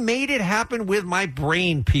 I made it happen with my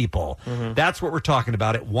brain, people. That's what we're talking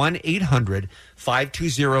about at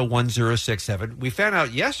 1-800-520-1067. We found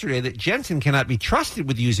out yesterday that Jensen cannot be trusted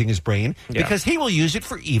with using his brain because he will use it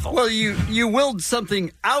for evil. Well, you willed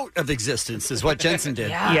something out of existence is what Jensen did.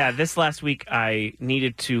 Yeah, this last week I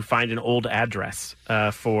needed to find an old address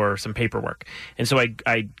for some paperwork. And so I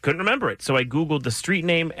couldn't remember it. So I Googled the street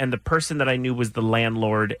name, and the person that I knew was the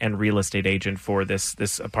landlord and real estate agent for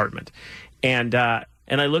this apartment. And I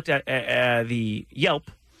looked at the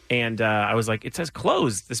Yelp, and I was like, it says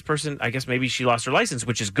closed. This person, I guess maybe she lost her license,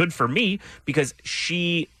 which is good for me because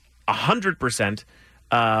she 100%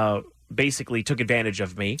 basically took advantage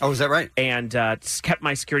of me. Oh, is that right? And kept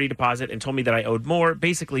my security deposit and told me that I owed more,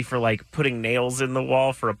 basically for like putting nails in the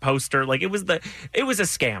wall for a poster. Like it was a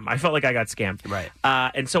scam. I felt like I got scammed. Right.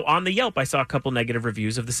 And so on the Yelp, I saw a couple negative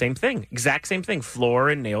reviews of the same thing, exact same thing, floor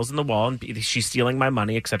and nails in the wall, and she's stealing my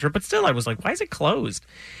money, etc. But still, I was like, why is it closed?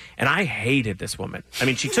 And I hated this woman. I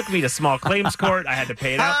mean, she took me to small claims court. I had to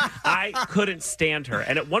pay it out. I couldn't stand her.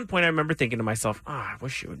 And at one point, I remember thinking to myself, I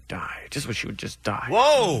wish she would die. I just wish she would just die.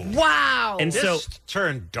 Whoa. Wow. And this so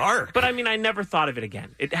turned dark. But I mean, I never thought of it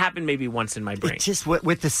again. It happened maybe once in my brain. It's just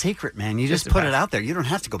with The Secret, man. You just put it out there. You don't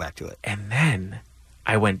have to go back to it. And then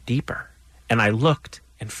I went deeper. And I looked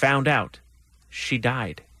and found out she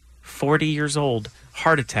died. 40 years old,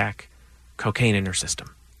 heart attack, cocaine in her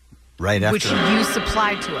system. Right after. Which you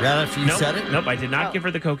supplied to her. Right after you said it? Nope, I did not give her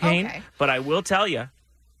the cocaine. Okay. But I will tell you,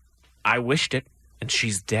 I wished it, and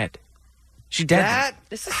she's dead. She's dead.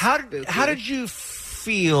 How did you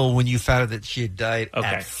feel when you found out that she had died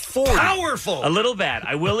at 40? Powerful. A little bad.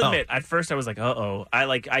 I will admit. At first, I was like, "Uh-oh."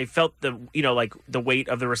 I felt the weight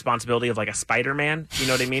of the responsibility of like a Spider-Man. You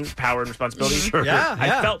know what I mean? Power and responsibility. Sure. Yeah.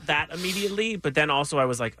 I felt that immediately, but then also I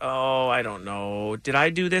was like, "Oh, I don't know. Did I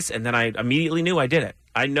do this?" And then I immediately knew I did it.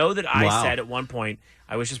 I know that I said at one point,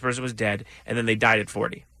 "I wish this person was dead," and then they died at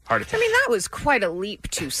 40. Heart attack. I mean, that was quite a leap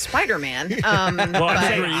to Spider-Man.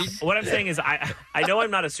 What I'm saying is, I know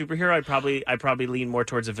I'm not a superhero. I probably lean more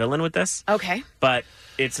towards a villain with this. Okay, but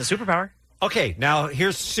it's a superpower. Okay, now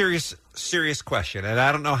here's a serious question, and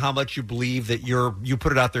I don't know how much you believe that you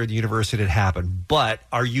put it out there in the universe and it happened, but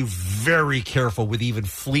are you very careful with even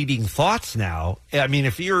fleeting thoughts now? I mean,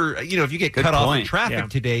 if you get cut off in traffic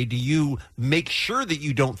today, do you make sure that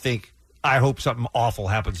you don't think, I hope something awful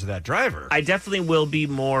happens to that driver? I definitely will be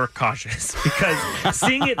more cautious because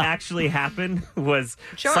seeing it actually happen was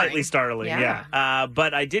slightly startling. Yeah.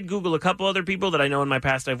 But I did Google a couple other people that I know in my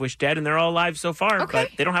past I've wished dead, and they're all alive so far,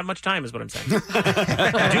 but they don't have much time is what I'm saying.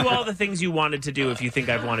 Do all the things you wanted to do if you think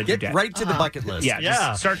I've wanted you dead. Get right to the bucket list. Yeah,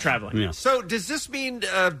 just start traveling. Yeah. So does this mean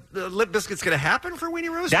Limp Bizkit's going to happen for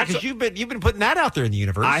Weenie Rose? Because you've been putting that out there in the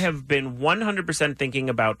universe. I have been 100% thinking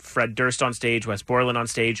about Fred Durst on stage, Wes Borland on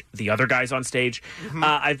stage, the other guys on stage. Mm-hmm.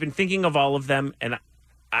 I've been thinking of all of them, and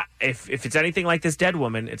if it's anything like this dead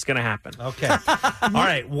woman, it's going to happen. Okay. All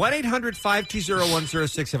right.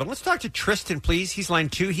 1-800-520-1067. Let's talk to Tristan, please. He's line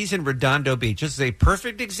 2. He's in Redondo Beach. This is a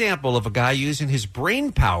perfect example of a guy using his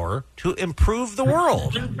brain power to improve the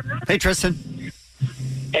world. Hey, Tristan.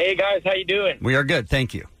 Hey, guys. How you doing? We are good.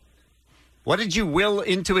 Thank you. What did you will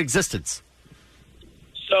into existence?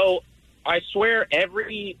 So I swear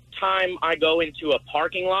every time I go into a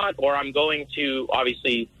parking lot or I'm going to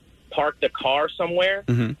obviously park the car somewhere,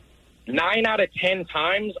 9 out of 10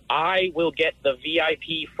 times I will get the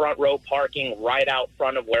VIP front row parking right out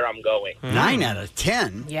front of where I'm going. 9 out of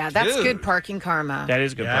 10? Yeah, that's good parking karma. That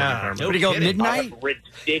is good parking karma. Would you go at midnight?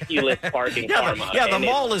 Ridiculous parking karma. The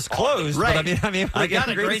mall is closed. Right. But I mean, I got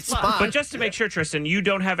a great spot. But just to make sure, Tristan, you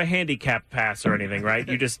don't have a handicap pass or anything, right?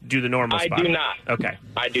 You just do the normal spot. I do not. Okay.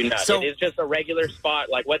 I do not. So, it is just a regular spot,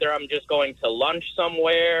 like whether I'm just going to lunch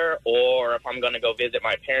somewhere or if I'm going to go visit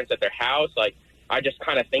my parents at their house, like I just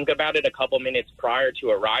kind of think about it a couple minutes prior to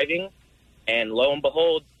arriving, and lo and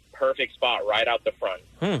behold, perfect spot right out the front.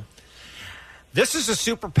 This is a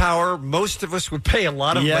superpower most of us would pay a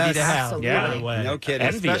lot of money to have. Yeah, by the way. No kidding.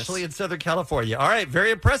 Especially in Southern California. All right,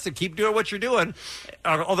 very impressive. Keep doing what you're doing.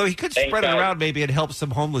 Although he could spread it around maybe and help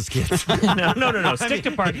some homeless kids. No. Stick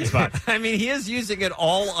to parking spots. I mean, he is using it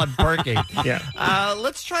all on parking.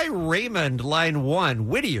 Let's try Raymond, line 1.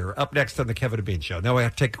 Whittier, up next on the Kevin and Bean Show. Now we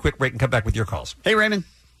have to take a quick break and come back with your calls. Hey, Raymond.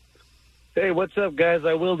 Hey, what's up, guys?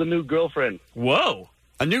 I willed a new girlfriend. Whoa.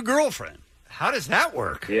 A new girlfriend? How does that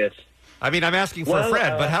work? Yes. I mean, I'm asking for a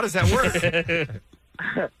friend, but how does that work?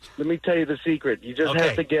 Let me tell you the secret. You just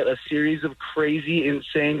have to get a series of crazy,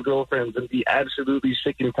 insane girlfriends and be absolutely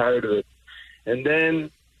sick and tired of it. And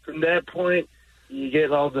then from that point, you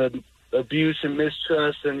get all the abuse and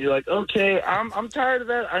mistrust, and you're like, okay, I'm tired of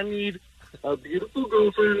that. I need a beautiful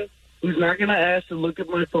girlfriend who's not going to ask to look at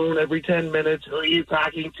my phone every 10 minutes. Who are you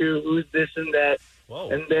talking to? Who's this and that?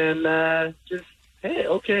 Whoa. And then just, hey,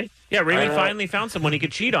 okay. Yeah, Raymond finally found someone he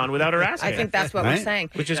could cheat on without her asking. I think that's what we're saying.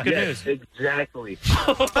 Which is good news. Exactly.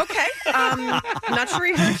 Okay. Not sure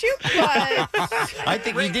he hurt you, but I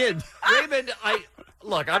think he did. Raymond,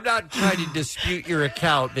 look, I'm not trying to dispute your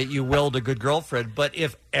account that you willed a good girlfriend, but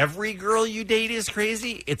if every girl you date is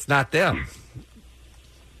crazy, it's not them.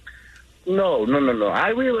 No.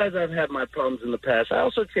 I realize I've had my problems in the past. I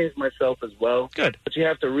also changed myself as well. Good. But you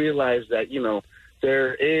have to realize that,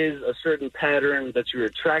 there is a certain pattern that you're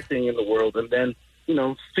attracting in the world, and then,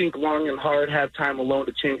 think long and hard, have time alone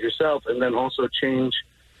to change yourself, and then also change,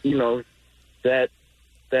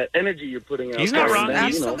 that energy you're putting out. He's not wrong. Then,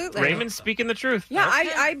 absolutely. Raymond's speaking the truth. Yeah,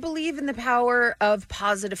 I believe in the power of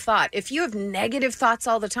positive thought. If you have negative thoughts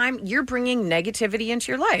all the time, you're bringing negativity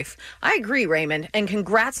into your life. I agree, Raymond, and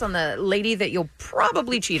congrats on the lady that you'll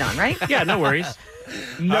probably cheat on, right? Yeah, no worries.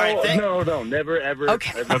 No, never, ever.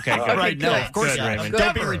 Okay. Ever. Okay, good. Right, no, of course good, not. Raymond.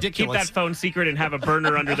 Don't be Keep ridiculous. that phone secret and have a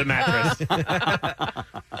burner under the mattress.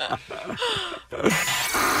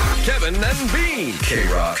 Kevin and Bean.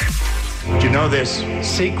 K-Rock. Do you know this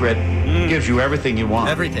secret gives you everything you want?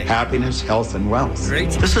 Everything. Happiness, health, and wealth.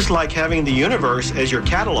 Great. This is like having the universe as your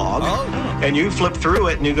catalog, and you flip through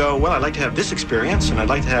it and you go, well, I'd like to have this experience, and I'd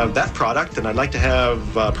like to have that product, and I'd like to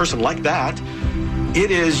have a person like that. It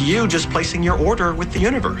is you just placing your order with the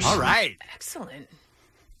universe. All right. Excellent.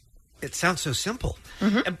 It sounds so simple.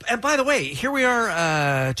 Mm-hmm. And by the way, here we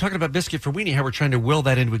are talking about biscuit for weenie, how we're trying to will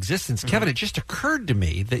that into existence. Kevin, it just occurred to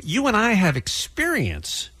me that you and I have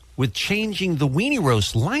experience with changing the weenie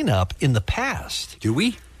roast lineup in the past. Do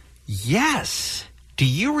we? Yes. Do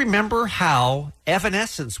you remember how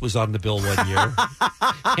Evanescence was on the bill one year?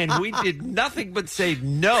 And we did nothing but say,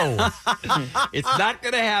 no, it's not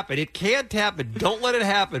going to happen. It can't happen. Don't let it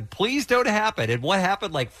happen. Please don't happen. And what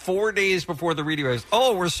happened like 4 days before the reading was,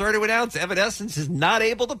 we're sorry to announce Evanescence is not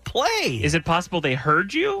able to play. Is it possible they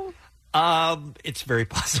heard you? It's very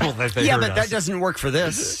possible that they heard but us. that doesn't work for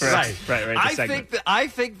this. Right. I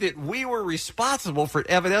think that we were responsible for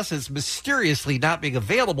Evanescence mysteriously not being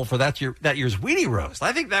available for that year's Weenie Roast.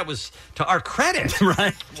 I think that was to our credit.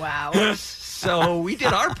 Right. Wow. So we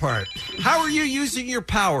did our part. How are you using your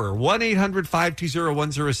power?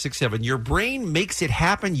 1-800-520-1067. Your brain makes it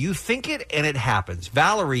happen. You think it, and it happens.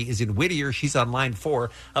 Valerie is in Whittier. She's on line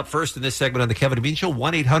 4. Up first in this segment on the Kevin and Bean Show,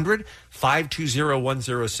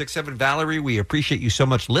 1-800-520-1067. Valerie, we appreciate you so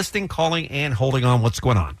much listening, calling, and holding on. What's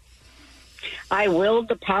going on? I willed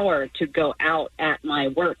the power to go out at my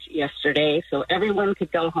work yesterday so everyone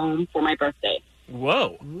could go home for my birthday.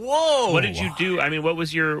 Whoa. What did you do? I mean, what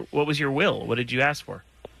was your will? What did you ask for?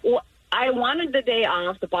 Well, I wanted the day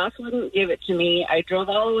off. The boss wouldn't give it to me. I drove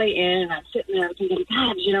all the way in. I'm sitting there thinking,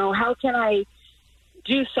 God, how can I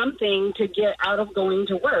do something to get out of going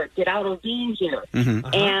to work, get out of being here?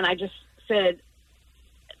 Mm-hmm. And I just said,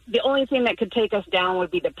 the only thing that could take us down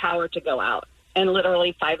would be the power to go out. And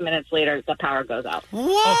literally 5 minutes later, the power goes out.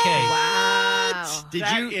 What? Okay. Wow.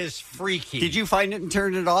 That is freaky. Did you find it and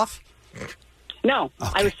turn it off? No,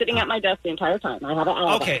 okay. I was sitting at my desk the entire time. I have an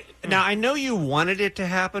alibi. Okay, now I know you wanted it to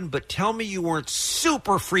happen, but tell me you weren't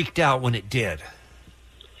super freaked out when it did.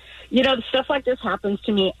 Stuff like this happens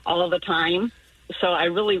to me all the time, so I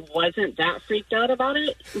really wasn't that freaked out about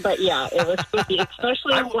it. But yeah, it was spooky,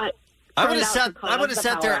 especially what. I would have sat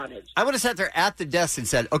there. I would have sat there at the desk and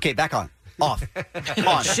said, "Okay, back on." Off.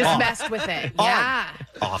 On. Just on. messed with it. On. Yeah.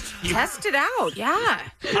 Off. Test it out. Yeah.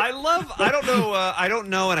 I don't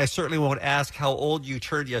know, and I certainly won't ask how old you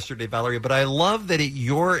turned yesterday, Valerie, but I love that at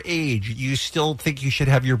your age, you still think you should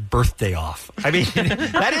have your birthday off. I mean,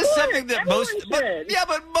 that is something that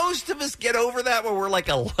most of us get over that when we're like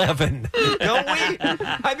 11, don't we?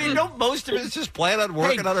 I mean, don't most of us just plan on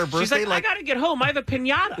working on our birthday? She's like, I got to get home. I have a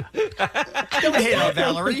piñata. Don't hate on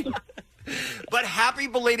Valerie. But happy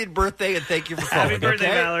belated birthday, and thank you for calling. Happy birthday,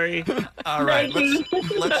 okay? Valerie. All right,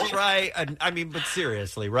 let's try. But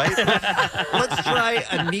seriously, right? Let's try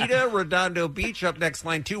Anita Redondo Beach up next,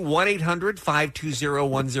 line 2,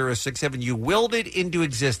 1-800-520-1067. You willed it into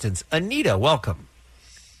existence. Anita, welcome.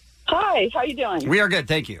 Hi, how you doing? We are good,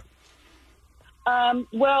 thank you.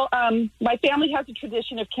 My family has a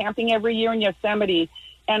tradition of camping every year in Yosemite.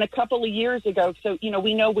 And a couple of years ago, so,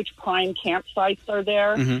 we know which prime campsites are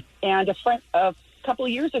there. Mm-hmm. And a couple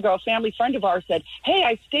of years ago, a family friend of ours said, hey,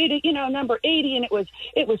 I stayed at, number 80, and it was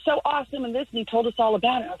so awesome and this, and he told us all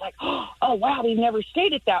about it. I was like, oh, wow, we've never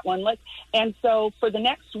stayed at that one. And so for the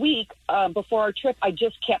next week, before our trip, I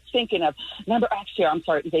just kept thinking of it was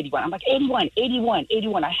 81. I'm like, 81.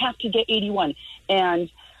 I have to get 81. And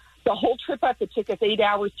the whole trip up, it took us 8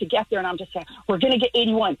 hours to get there, and I'm just saying, we're going to get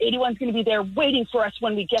 81. 81's going to be there waiting for us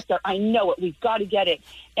when we get there. I know it. We've got to get it.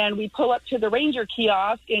 And we pull up to the ranger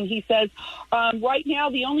kiosk, and he says, right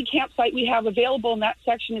now, the only campsite we have available in that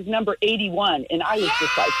section is number 81. And I was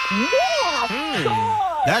just like, yeah,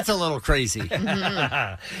 that's a little crazy. It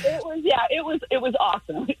was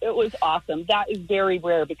awesome. It was awesome. That is very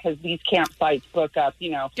rare because these campsites book up,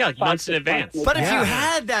 months in advance. But if you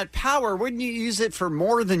had that power, wouldn't you use it for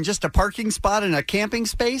more than just a parking spot in a camping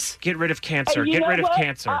space? Get rid of cancer. Get rid of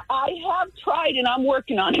cancer. I have tried, and I'm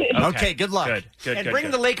working on it. Okay, good luck. Good. Bring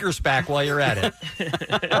the Lakers back while you're at it.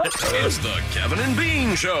 It's the Kevin and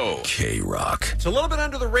Bean Show. K-Rock. It's a little bit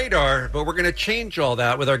under the radar, but we're going to change all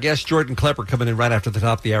that with our guest Jordan Klepper coming in right after the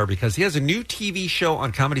top of the hour because he has a new TV show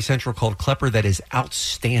on Comedy Central called Klepper that is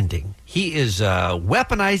outstanding. He is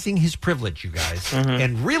weaponizing his privilege, you guys,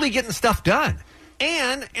 and really getting stuff done.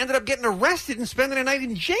 And ended up getting arrested and spending a night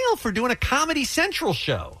in jail for doing a Comedy Central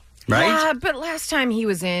show. Right? Yeah, but last time he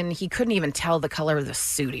was in, he couldn't even tell the color of the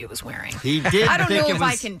suit he was wearing. He did. I don't know if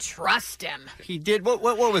I can trust him. He did. What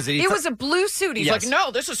was it? It was a blue suit. He's like,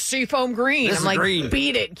 no, this is seafoam green. This I'm like, green.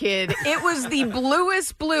 Beat it, kid. It was the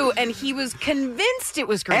bluest blue, and he was convinced it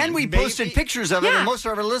was green. And we posted pictures of it, and most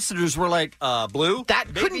of our listeners were like, blue?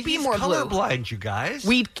 That couldn't be more blue. Colorblind, you guys.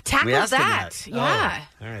 We tackled that. Yeah.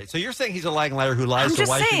 Oh. All right. So you're saying he's a lying liar who lies, I'm so just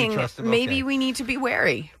why should we trust him? Maybe we need to be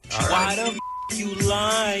wary. All right. Why the you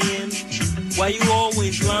lying? Why you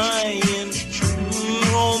always lying?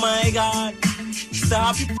 Oh my my God,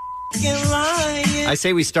 stop your lying. I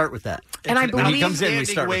say we start with that. And I when believe he comes in, we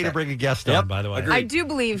start way with to that. bring a guest on, by the way. I do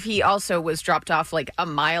believe he also was dropped off like a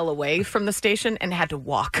mile away from the station and had to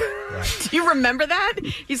walk. Right. Do you remember that?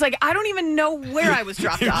 He's like, I don't even know where I was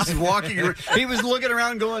dropped He off. was walking. He was looking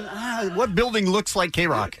around going, what building looks like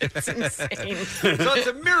K-Rock? It's insane. So it's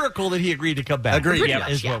a miracle that he agreed to come back. Agreed. Pretty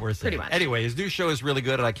much, is what we're saying. pretty much. Anyway, his new show is really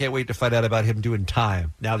good, and I can't wait to find out about him doing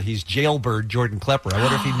time. Now that he's jailbird Jordan Klepper. I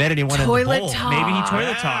wonder if he met anyone in the Toilet bowl. talk. Maybe he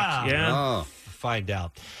toilet talked. Yeah. Oh. Find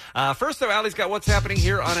out. First, though, Allie's got what's happening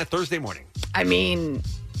here on a Thursday morning. I mean,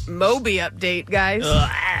 Moby update, guys.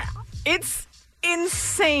 It's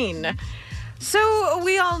insane. So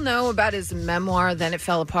we all know about his memoir, Then It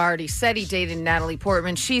Fell Apart. He said he dated Natalie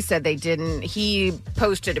Portman. She said they didn't. He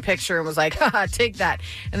posted a picture and was like, haha, take that.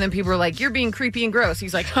 And then people were like, you're being creepy and gross.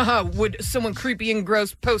 He's like, haha, would someone creepy and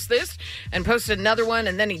gross post this? And posted another one,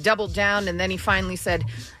 and then he doubled down, and then he finally said,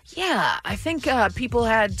 yeah, I think people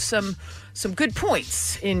had some good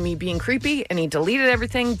points in me being creepy, and he deleted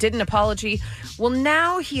everything, did an apology. Well,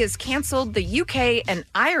 now he has canceled the UK and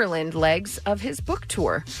Ireland legs of his book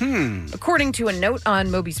tour. According to a note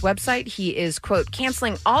on Moby's website, he is, quote,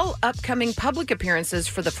 canceling all upcoming public appearances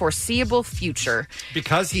for the foreseeable future.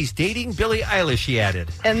 Because he's dating Billie Eilish, he added.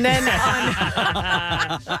 And then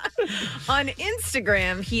on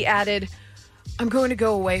Instagram, he added, I'm going to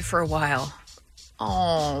go away for a while.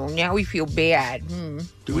 Oh, now we feel bad.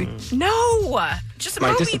 Do we? No, just a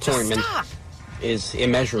My Moby, disappointment just stop. is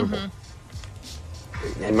immeasurable,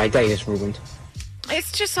 and my day is ruined.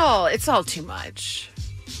 It's all too much.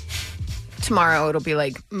 Tomorrow it'll be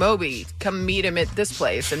like, Moby, come meet him at this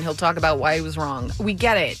place, and he'll talk about why he was wrong. We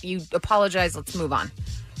get it. You apologize. Let's move on.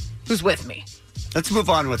 Who's with me? Let's move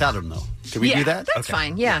on without him, though. Can we do that? That's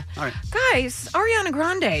fine. Yeah. All right. Guys, Ariana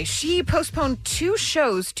Grande, she postponed 2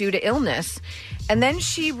 shows due to illness, and then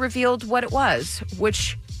she revealed what it was,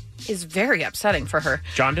 which is very upsetting for her.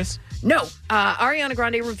 Jaundice? No. Ariana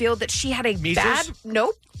Grande revealed that she had a bad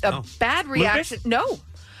reaction. Lupus? No.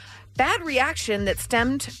 Bad reaction that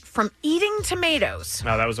stemmed from eating tomatoes.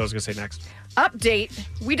 No, that was what I was going to say next. Update,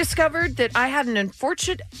 we discovered that I had an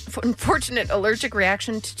unfortunate allergic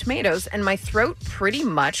reaction to tomatoes, and my throat pretty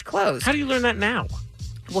much closed. How do you learn that now?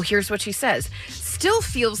 Well, here's what she says. Still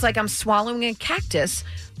feels like I'm swallowing a cactus,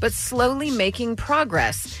 but slowly making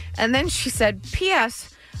progress. And then she said,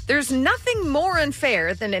 P.S., there's nothing more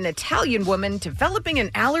unfair than an Italian woman developing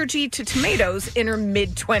an allergy to tomatoes in her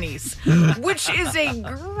mid-20s, which is a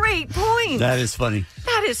great point. That is funny.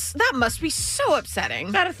 That must be so upsetting.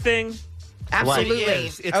 Is that a thing? Absolutely.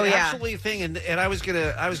 It's absolutely a thing, and I was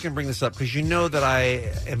gonna bring this up because you know that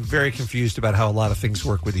I am very confused about how a lot of things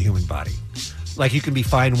work with the human body. Like you can be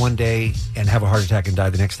fine one day and have a heart attack and die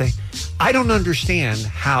the next day. I don't understand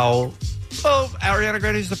how. Oh, Ariana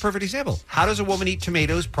Grande is the perfect example. How does a woman eat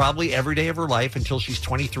tomatoes probably every day of her life until she's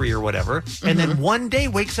 23 or whatever, and then one day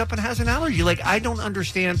wakes up and has an allergy? Like, I don't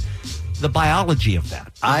understand the biology of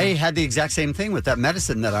that. I had the exact same thing with that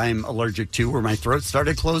medicine that I'm allergic to where my throat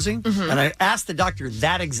started closing. And I asked the doctor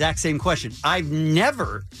that exact same question. I've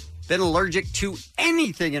never been allergic to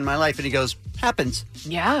anything in my life. And he goes, happens.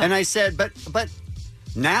 Yeah. And I said, but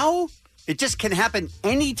now it just can happen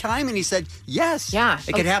anytime. And he said, yes. Yeah.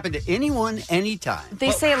 It can happen to anyone anytime.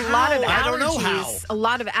 They say a lot of allergies. I don't know how. A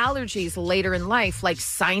lot of allergies later in life, like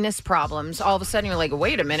sinus problems. All of a sudden, you're like,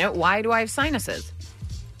 wait a minute, why do I have sinuses?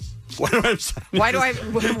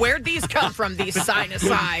 Where'd these come from, these sinusi?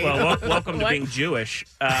 Well, welcome to being Jewish.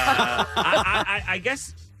 I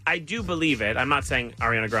guess I do believe it. I'm not saying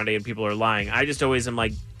Ariana Grande and people are lying. I just always am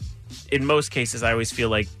like, in most cases, I always feel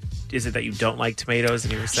like, is it that you don't like tomatoes?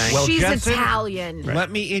 And you were saying, she's Jensen, Italian. Let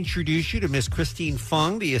me introduce you to Miss Christine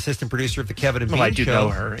Fung, the assistant producer of the Kevin and Bean I do Show, know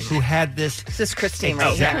her. who had this Christine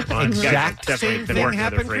right here. exact same thing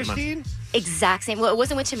happen, Christine. Exact same. Well, it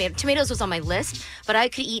wasn't with tomatoes. Tomatoes was on my list, but I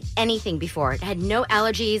could eat anything before. I had no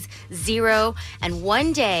allergies, zero. And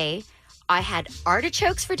one day, I had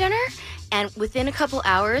artichokes for dinner, and within a couple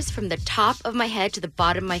hours, from the top of my head to the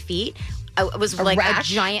bottom of my feet, I was like rash?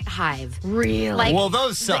 a giant hive. Really? Like, well,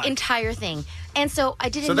 those suck. The entire thing. And so I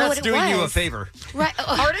didn't So know that's what it was. doing you a favor. Right.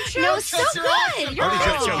 Artichokes? No, so good. You're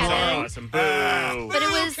artichokes right, are Kevin. awesome. Boo. But it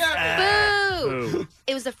was Boo.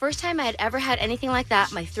 It was the first time I had ever had anything like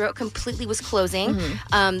that. My throat completely was closing.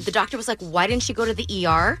 The doctor was like, "Why didn't you go to the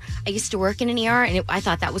ER?" I used to work in an ER, and I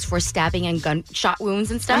thought that was for stabbing and gunshot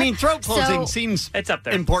wounds and stuff. I mean, throat closing seems it's up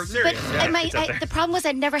there. important. But It's up there. the problem was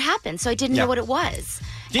I'd never happened, so I didn't know what it was.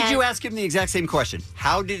 Did you ask him the exact same question?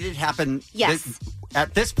 How did it happen? Yes.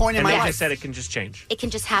 At this point in And my like life, I said, it can just change. It can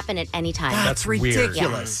just happen at any time. That's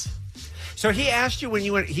ridiculous. So he asked you when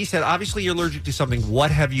you went, he said, obviously you're allergic to something. What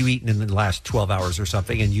have you eaten in the last 12 hours or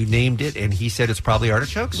something? And you named it, and he said it's probably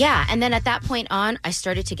artichokes? Yeah, and then at that point on, I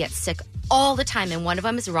started to get sick all the time, and one of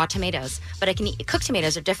them is raw tomatoes. But I can eat cooked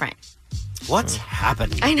tomatoes are different. What's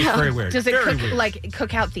happening? I know. It's very weird. Does it Very cook, weird.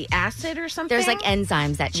 cook out the acid or something? There's like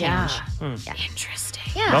enzymes that change. Yeah. Interesting.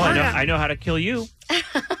 Yeah. Well, I know how to kill you.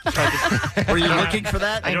 Were you looking for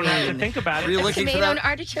that? I don't have to think about it. Were you looking for Tomato that? and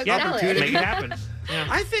artichoke Yeah, salad. make it happen. Yeah.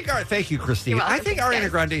 I think thank you, Christine. You're welcome. I think Thanks, Ariana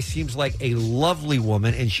guys. Grande seems like a lovely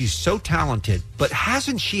woman, and she's so talented. But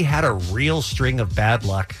hasn't she had a real string of bad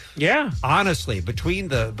luck? Yeah, honestly, between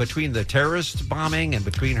the terrorist bombing and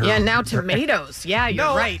between her, Yeah, now tomatoes. Yeah, you're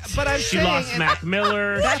No, right. but I'm she saying, lost Mac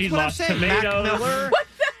Miller. That's She what I'm lost saying, Mac tomatoes. Miller. What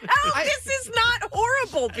the hell? This is not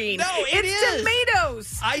horrible, Bean. No, it it's is.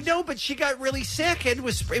 tomatoes. I know, but she got really sick, and it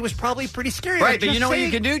was probably pretty scary. Right, I'm but just you know what you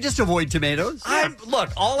saying- can do? Just avoid tomatoes.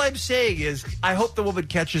 Look, all I'm saying is I hope the woman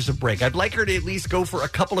catches a break. I'd like her to at least go for a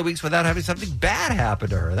couple of weeks without having something bad happen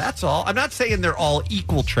to her. That's all. I'm not saying they're all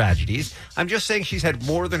equal tragedies. I'm just saying she's had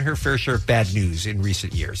more than her fair share of bad news in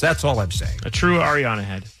recent years. That's all I'm saying. A true Ariana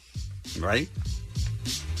head. Right?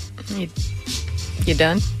 You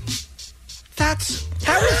done?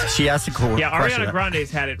 She asked a cool Yeah, question. Ariana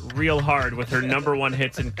Grande's had it real hard with her #1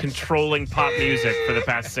 hits and controlling pop music for the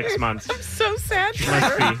past 6 months. I'm so sad for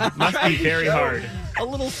her. Must be very hard. A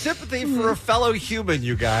little sympathy for a fellow human,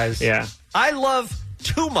 you guys. Yeah. I love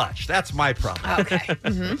too much. That's my problem. Okay.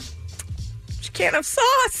 She can't have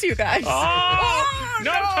sauce, you guys. Oh,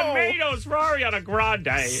 no tomatoes for Ariana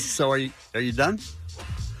Grande. So are you done?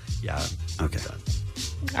 Yeah. Okay.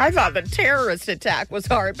 I thought the terrorist attack was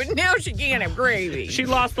hard, but now she can't have gravy. She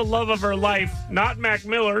lost the love of her life, not Mac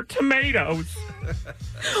Miller, tomatoes.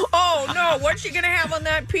 Oh, no. What's she going to have on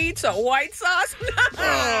that pizza? White sauce?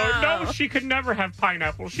 Oh, no, she could never have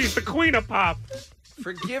pineapple. She's the queen of pop.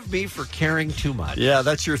 Forgive me for caring too much. Yeah,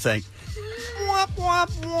 that's your thing. Womp,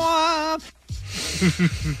 womp, womp.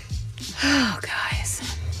 Oh,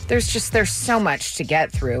 guys. There's so much to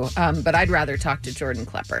get through, but I'd rather talk to Jordan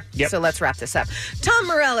Klepper. Yep. So let's wrap this up. Tom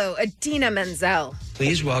Morello, Adina Menzel.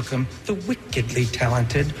 Please welcome the wickedly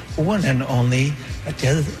talented one and only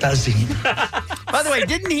Adele Dazeem. By the way,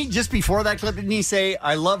 didn't he just before that clip? Didn't he say,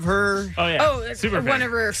 "I love her"? Oh, yeah. Oh, super one fan.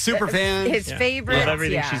 of her Super fan. his Yeah. favorites. Love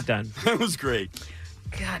everything yeah. she's done. That was great.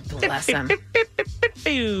 God bless him.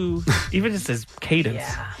 Even just his cadence.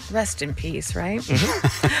 Yeah. Rest in peace, right?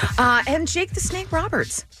 Mm-hmm. And Jake the Snake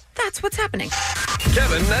Roberts. That's what's happening.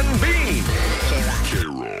 Kevin and Bean.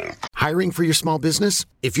 Hiring for your small business?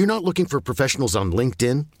 If you're not looking for professionals on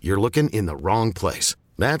LinkedIn, you're looking in the wrong place.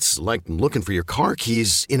 That's like looking for your car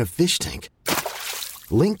keys in a fish tank.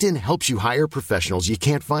 LinkedIn helps you hire professionals you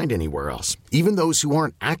can't find anywhere else, even those who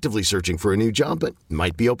aren't actively searching for a new job but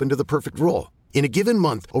might be open to the perfect role. In a given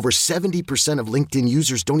month, over 70% of LinkedIn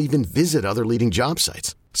users don't even visit other leading job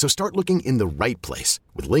sites. So start looking in the right place.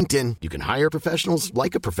 With LinkedIn, you can hire professionals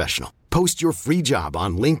like a professional. Post your free job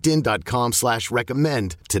on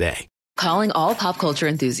linkedin.com/recommend today. Calling all pop culture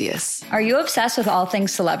enthusiasts. Are you obsessed with all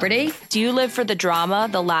things celebrity? Do you live for the drama,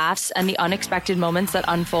 the laughs, and the unexpected moments that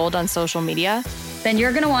unfold on social media? Then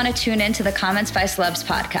you're going to want to tune in to the Comments by Celebs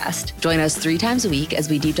podcast. Join us 3 times a week as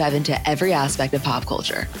we deep dive into every aspect of pop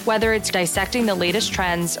culture. Whether it's dissecting the latest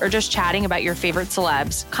trends or just chatting about your favorite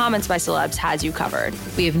celebs, Comments by Celebs has you covered.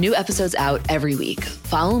 We have new episodes out every week.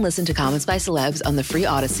 Follow and listen to Comments by Celebs on the free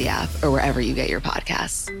Odyssey app or wherever you get your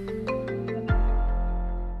podcasts.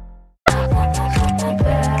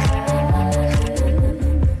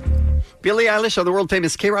 Billie Eilish on the world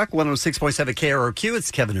famous K-Rock 106.7 KROQ.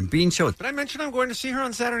 It's Kevin and Bean Show. Did I mention I'm going to see her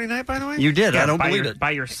on Saturday night, by the way? You did. Yeah, I don't by believe it.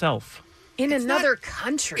 By yourself. In another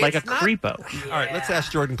country. Like a creepo. All right, let's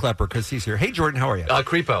ask Jordan Klepper because he's here. Hey, Jordan, how are you?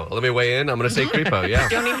 Creepo. Let me weigh in. I'm going to say creepo, yeah.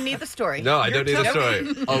 Don't even need the story. No, I don't need the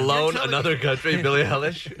story. Alone, another country, Billie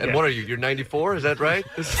Eilish. And Yeah. what are you? You're 94, is that right?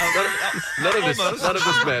 None of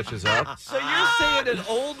this matches up. So you're saying an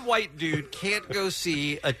old white dude can't go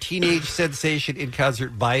see a teenage sensation in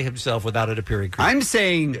concert by himself without it appearing creepy? I'm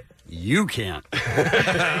saying you can't.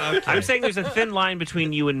 I'm saying there's a thin line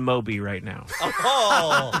between you and Moby right now.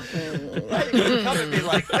 Oh, why you come at me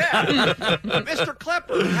like that? Mr.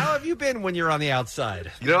 Klepper, how have you been when you're on the outside?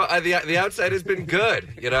 You know, the outside has been good.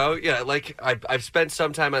 You know, yeah, like I've spent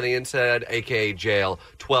some time on the inside, aka jail,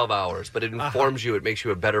 12 hours. But it informs you. It makes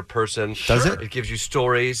you a better person. Does it? It gives you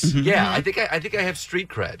stories. Mm-hmm. Yeah, I think I have street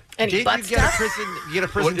cred. Any Did butt you get stuff? you get a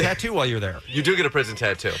prison tattoo while you're there? You do get a prison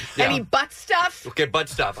tattoo. Yeah. Any butt stuff? Okay, butt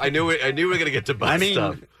stuff. I knew we were going to get to butt I mean,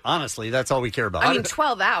 stuff. honestly, that's all we care about. I mean,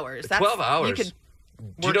 12 hours. That's, 12 hours. You could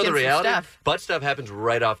Do you know the some reality? stuff. Butt stuff happens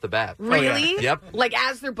right off the bat. Really? Yep. Like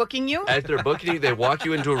as they're booking you? As they're booking you, they walk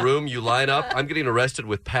you into a room, you line up. I'm getting arrested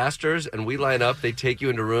with pastors, and we line up. They take you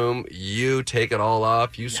into a room, you take it all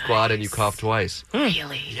off, you squat, and you cough twice.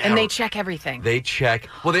 Really? Yeah. And they check everything. They check.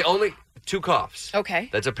 Well, they only... 2 coughs. Okay.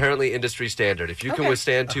 That's apparently industry standard. If you can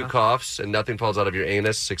withstand 2 coughs and nothing falls out of your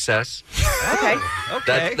anus, success.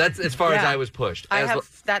 Okay. That's as far as I was pushed. I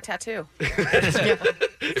have that tattoo.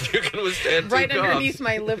 If you can withstand 2 right coughs. underneath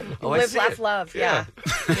my live, I see laugh, it. love. Yeah.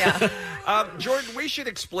 Jordan, we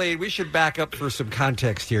should back up for some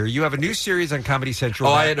context here. You have a new series on Comedy Central.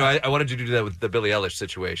 Oh, I wanted you to do that with the Billie Eilish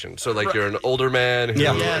situation. So, like, you're an older man who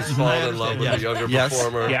has fallen in love with a younger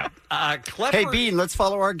performer. Yeah. Klepper, hey, Bean, let's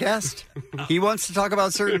follow our guest. He wants to talk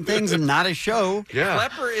about certain things and not a show. Yeah.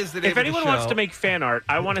 Klepper is the name If anyone of the show. wants to make fan art,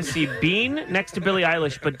 I want to see Bean next to Billie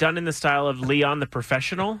Eilish, but done in the style of Leon the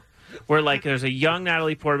Professional, where like there's a young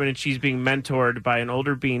Natalie Portman and she's being mentored by an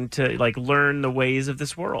older Bean to like learn the ways of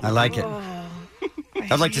this world. I like it.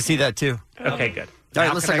 I'd like to see that too. Okay, good. All right,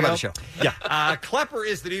 Now let's can talk I about the go? show. Yeah. Klepper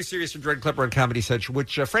is the new series from Jordan Klepper on Comedy Central,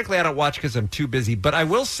 which, frankly, I don't watch because I'm too busy. But I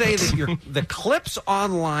will say that the clips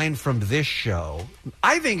online from this show,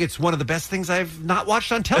 I think it's one of the best things I've not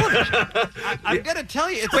watched on television. I'm going to tell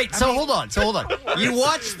you. Hold on. You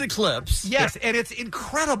watch the clips. Yes, and it's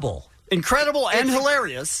incredible. Incredible and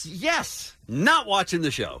hilarious. Yes. Not watching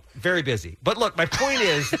the show. Very busy. But look, my point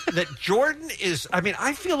is that Jordan is,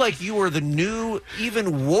 I feel like you are the new, even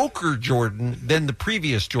woker Jordan than the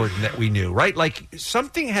previous Jordan that we knew, right? Like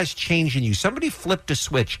something has changed in you. Somebody flipped a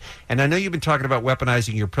switch. And I know you've been talking about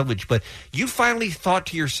weaponizing your privilege, but you finally thought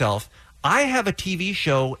to yourself, I have a TV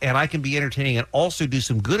show and I can be entertaining and also do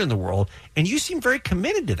some good in the world. And you seem very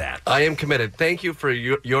committed to that. I am committed. Thank you for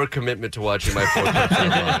your commitment to watching my 4 clips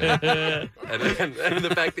online. and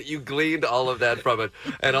the fact that you gleaned all of that from it.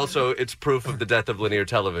 And also, it's proof of the death of linear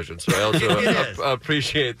television. So I also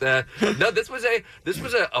appreciate that. No, this was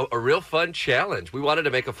a real fun challenge. We wanted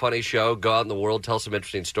to make a funny show, go out in the world, tell some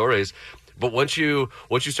interesting stories. But once you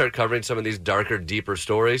start covering some of these darker, deeper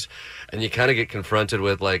stories, and you kind of get confronted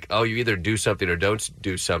with like, oh, you either do something or don't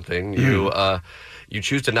do something. You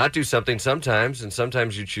choose to not do something sometimes, and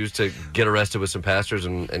sometimes you choose to get arrested with some pastors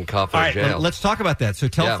and cough in jail. Let's talk about that. So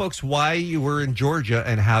tell folks why you were in Georgia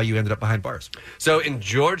and how you ended up behind bars. So in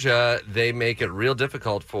Georgia, they make it real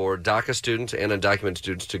difficult for DACA students and undocumented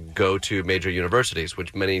students to go to major universities,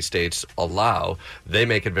 which many states allow. They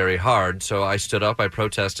make it very hard. So I stood up, I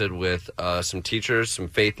protested with some teachers, some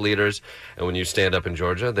faith leaders, and when you stand up in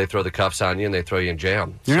Georgia, they throw the cuffs on you and they throw you in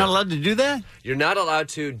jail. You're not allowed to do that? You're not allowed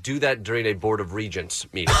to do that during a Board of Regents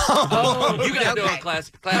meeting. You got to know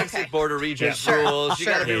classic Board of Regents rules. You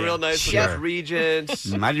got to be real nice with those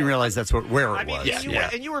regents. I didn't realize that's where it was.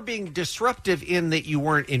 And you were being disruptive in that you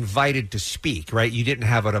weren't invited to speak, right? You didn't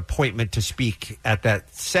have an appointment to speak at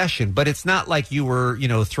that session, but it's not like you were,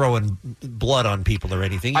 throwing blood on people or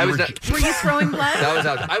anything. Were you throwing blood? That was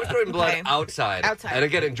outside. I was throwing blood outside. And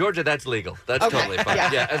again, in Georgia, that's legal. That's totally fine.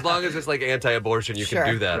 Yeah, as long as it's like anti-abortion, you can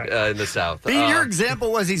do that in the South. Your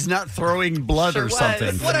example was he's not throwing blood or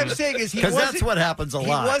something. What I'm saying is because that's what happens a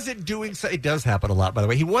lot. He wasn't doing. It does happen a lot, by the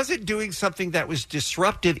way. He wasn't doing something that was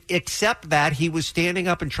disruptive, except that he was standing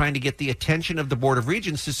up and trying to get the attention of the Board of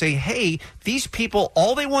Regents to say, "Hey, these people,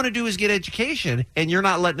 all they want to do is get education, and you're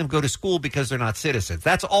not letting them go to school because they're not citizens."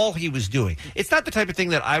 That's all he was doing. It's not the type of thing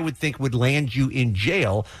that I would think would land you in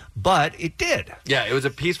jail, but it did. Yeah, it was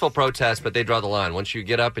a peaceful protest, but they draw the line. Once you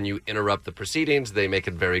get up and you interrupt the proceedings, they make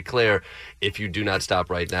it very clear: if you do not stop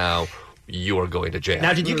right now, you are going to jail.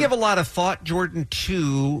 Now, did you give a lot of thought, Jordan,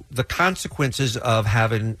 to the consequences of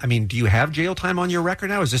having, do you have jail time on your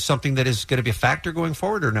record now? Is this something that is going to be a factor going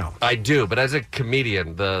forward or no? I do, but as a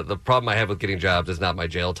comedian, the problem I have with getting jobs is not my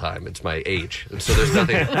jail time, it's my age. And so there's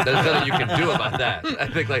nothing you can do about that. I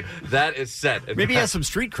think that is set. Maybe he has some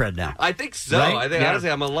street cred now. I think so. Right? I think honestly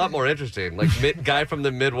I'm a lot more interesting. Like guy from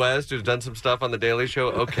the Midwest who's done some stuff on the Daily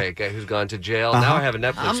Show. Okay, guy who's gone to jail. Now I have a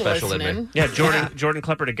Netflix special in me. Yeah, Jordan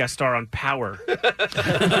Klepper to guest star on Power.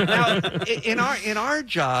 Now, in our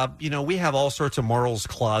job, we have all sorts of morals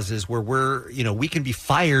clauses where we can be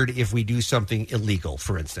fired if we do something illegal,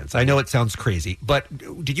 for instance. I know it sounds crazy, but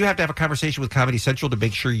did you have to have a conversation with Comedy Central to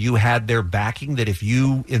make sure you had their backing, that if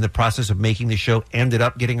you, in the process of making the show, ended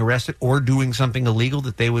up getting arrested or doing something illegal,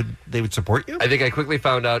 that they would support you? I think I quickly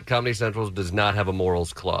found out Comedy Central does not have a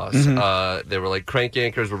morals clause. Mm-hmm. They were like, crank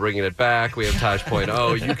yankers, we're bringing it back. We have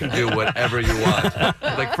Tosh.0. You can do whatever you want.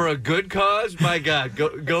 Like, for a good cause, my God,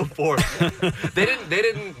 go for it.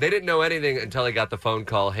 They didn't know anything until I got the phone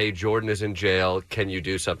call. Hey, Jordan is in jail. Can you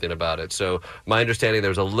do something about it? So my understanding, there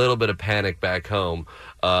was a little bit of panic back home.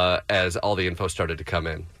 as all the info started to come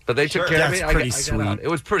in. But they took care of me. That's pretty I got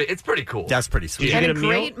out. sweet. It's pretty cool. That's pretty sweet. And a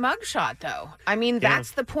great mugshot, though. I mean,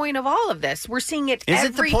 that's the point of all of this. We're seeing it. Is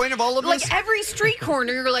it the point of all of this? Like every street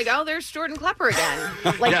corner, you're like, oh, there's Jordan Klepper again.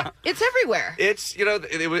 Like it's everywhere. It's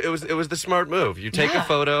it was the smart move. You take a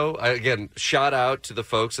photo. Again, shout out to the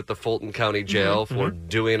folks at the Fulton County Jail for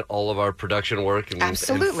doing all of our production work and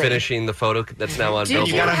finishing the photo that's now on Billboard.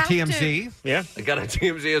 You got on TMZ? Yeah, I got on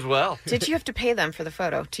TMZ as well. Did you have to pay them for the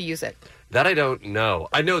photo to use it? That I don't know.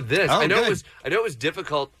 I know this. Oh, I know good. it was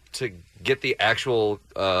difficult to get the actual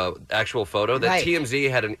photo. That Right. TMZ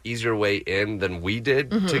had an easier way in than we did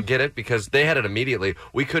to get it because they had it immediately.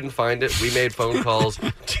 We couldn't find it. We made phone calls.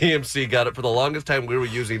 TMZ got it. For the longest time, we were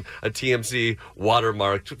using a TMZ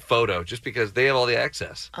watermarked photo just because they have all the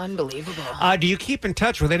access. Unbelievable. Do you keep in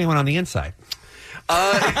touch with anyone on the inside?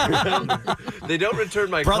 They don't return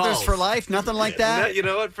my Brothers calls. for life, nothing like that. You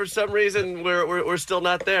know what? For some reason, we're still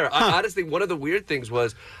not there. Honestly, one of the weird things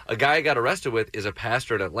was a guy I got arrested with is a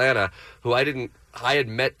pastor in Atlanta who I had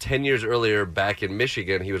met 10 years earlier back in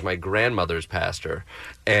Michigan. He was my grandmother's pastor.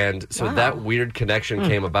 And so that weird connection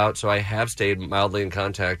came about. So I have stayed mildly in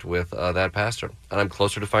contact with that pastor. And I'm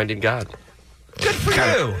closer to finding God. Good for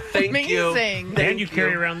you. Thank you. And you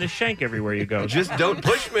carry around this shank everywhere you go. Just don't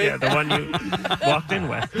push me. Yeah, the one you walked in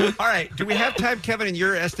with. All right. Do we have time, Kevin, in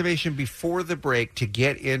your estimation, before the break, to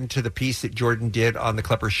get into the piece that Jordan did on the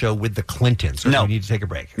Klepper Show with the Clintons? Or No. do we need to take a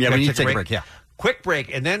break? Yeah, we need to take a break, yeah. Quick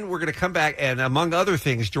break, and then we're going to come back, and among other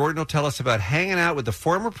things, Jordan will tell us about hanging out with the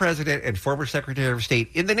former president and former Secretary of State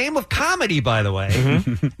in the name of comedy, by the way.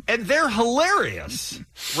 And they're hilarious,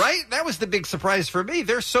 right? That was the big surprise for me.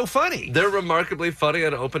 They're so funny. They're remarkably funny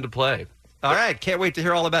and open to play. All right, can't wait to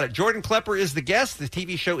hear all about it. Jordan Klepper is the guest. The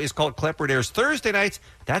TV show is called Klepper. It airs Thursday nights.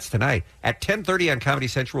 That's tonight at 10:30 on Comedy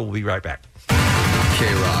Central. We'll be right back.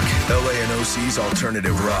 K-Rock, LA and OC's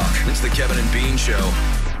alternative rock. It's the Kevin and Bean Show.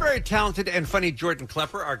 Very talented and funny Jordan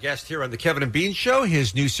Klepper, our guest here on the Kevin and Bean Show.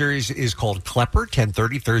 His new series is called Klepper,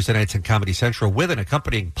 10:30 Thursday nights on Comedy Central with an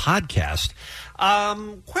accompanying podcast.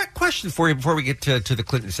 Quick question for you before we get to the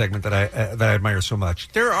Clinton segment that I admire so much.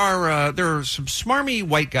 There are some smarmy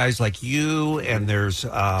white guys like you, and there's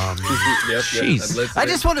jeez. I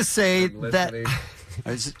just want to say that.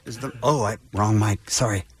 Wrong mic.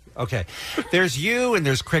 Sorry. Okay. There's you, and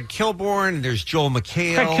there's Craig Kilborn, and there's Joel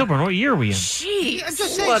McHale. Craig Kilborn, what year are we in? Jeez. I'm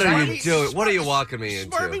just saying, What are you doing? What are you walking me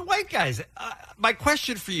into? Smarmy white guys. My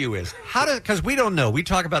question for you is, because we don't know, we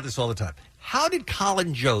talk about this all the time. How did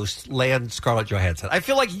Colin Jost land Scarlett Johansson? I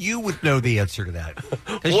feel like you would know the answer to that.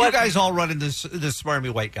 Because you guys all run in this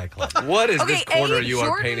smarmy white guy club. What is this corner you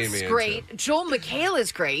are painting me into? Great. Joel McHale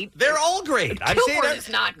is great. They're all great. Kilborn is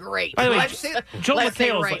not great. By the way, Joel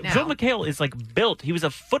McHale is like built. He was a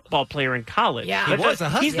football player in college. Yeah. He was a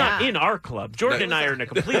hustler. He's not in our club. Jordan and I are in a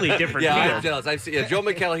completely different field. I'm jealous. I've seen Joel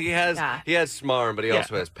McHale. He has smarm, but he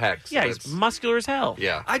also has pecs. Yeah, he's muscular as hell.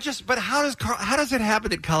 Yeah. But how does it happen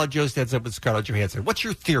that Colin Jost ends up with Scarlett Johansson? What's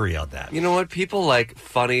your theory on that? You know what? People like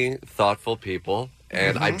funny, thoughtful people,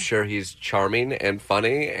 and I'm sure he's charming and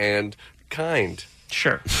funny and kind.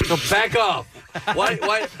 Sure. So back off.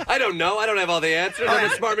 Why? I don't know. I don't have all the answers. I'm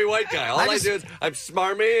a smarmy white guy. All I do is I'm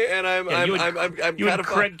smarmy and I'm you kind and of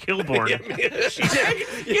Craig Kilborn.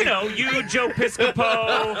 You, Joe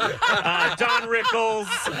Piscopo, Don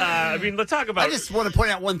Rickles. Let's talk about. I just want to point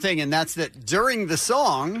out one thing, and that's that during the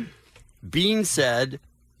song, Bean said,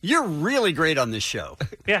 "You're really great on this show."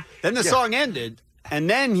 Yeah. Then the song ended, and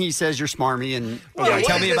then he says, "You're smarmy," and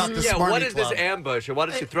tell me about the smarmy what is club. this ambush? And why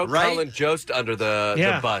don't you throw Colin Jost under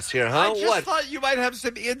the bus here, huh? I just thought you might have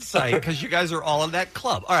some insight because you guys are all in that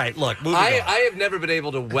club. All right, look, moving on. I have never been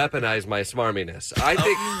able to weaponize my smarminess. I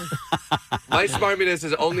think my smarminess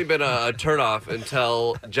has only been a turnoff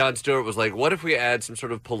until Jon Stewart was like, what if we add some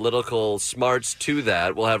sort of political smarts to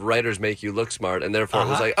that? We'll have writers make you look smart. And therefore it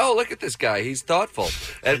was like, oh, look at this guy. He's thoughtful.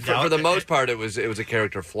 And for the most part, it was a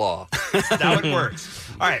character flaw. Now it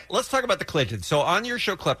works. All right, let's talk about the Clintons. So on your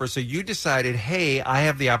show, Klepper, so you decided, hey, I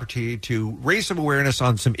have the opportunity to raise some awareness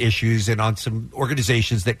on some issues and on some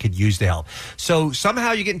organizations that could use the help. So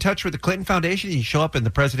somehow you get in touch with the Clinton Foundation, and you show up, and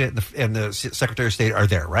the president and the Secretary of State are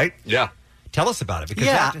there, right? Yeah. Tell us about it. Because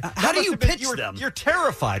how do you pitch them? You're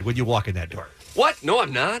terrified when you walk in that door. What? No,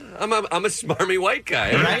 I'm not. I'm a smarmy white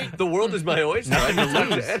guy. Right? The world is my oyster. I can talk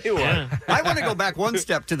to anyone. Yeah. I want to go back one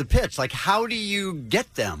step to the pitch. Like, how do you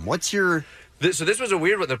get them? What's your... So this was a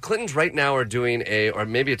weird one. The Clintons right now are doing or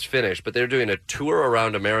maybe it's finished, but they're doing a tour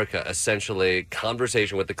around America, essentially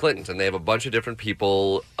conversation with the Clintons. And they have a bunch of different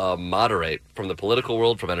people moderate from the political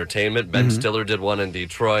world, from entertainment. Ben Stiller did one in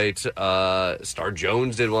Detroit. Star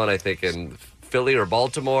Jones did one, I think, in Philly or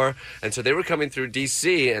Baltimore. And so they were coming through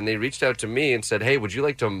D.C., and they reached out to me and said, hey, would you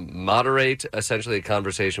like to moderate essentially a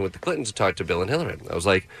conversation with the Clintons to talk to Bill and Hillary? I was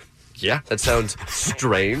like, yeah, that sounds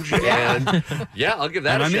strange. And yeah, I'll give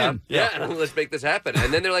that a shot. Yeah, let's make this happen.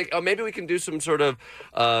 And then they're like, oh, maybe we can do some sort of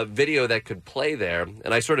video that could play there.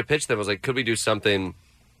 And I sort of pitched them. I was like, could we do something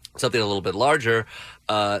a little bit larger?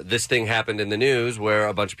 This thing happened in the news where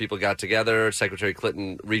a bunch of people got together. Secretary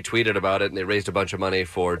Clinton retweeted about it, and they raised a bunch of money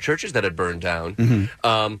for churches that had burned down.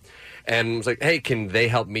 And I was like, hey, can they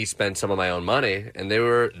help me spend some of my own money? And they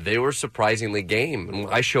were surprisingly game. And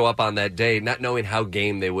I show up on that day not knowing how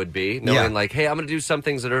game they would be, knowing like, hey, I'm going to do some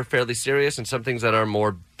things that are fairly serious and some things that are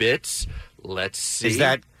more bits. Let's see. Is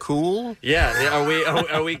that cool? Yeah.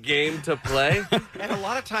 Are we game to play? And a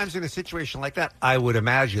lot of times in a situation like that, I would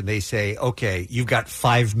imagine they say, okay, you've got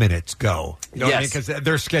 5 minutes, go. You know what I mean? Because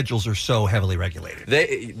their schedules are so heavily regulated.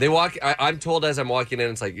 They walk, I'm told as I'm walking in,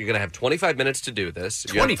 it's like, you're going to have 25 minutes to do this.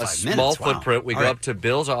 25 minutes? A small footprint. We go up to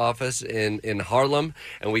Bill's office in Harlem,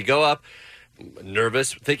 and we go up,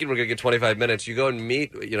 nervous, thinking we're going to get 25 minutes. You go and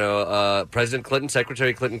meet, President Clinton,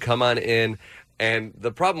 Secretary Clinton, come on in. And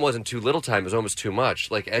the problem wasn't too little time, it was almost too much.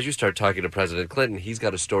 Like, as you start talking to President Clinton, he's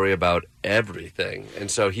got a story about everything. And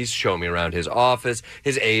so he's showing me around his office.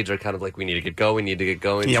 His aides are kind of like, we need to get going. Yeah,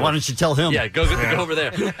 so, why don't you tell him? Yeah, go over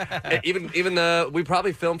there. We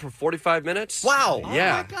probably filmed for 45 minutes. Wow.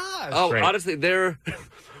 Yeah. Oh, my gosh. Oh, Great. honestly, there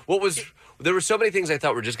were so many things I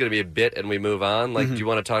thought were just going to be a bit and we move on. Like, do you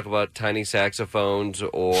want to talk about tiny saxophones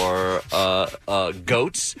or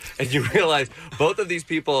goats? And you realize both of these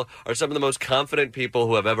people are some of the most confident people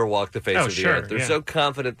who have ever walked the face of the earth. They're so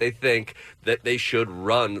confident they think that they should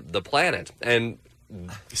run the planet. And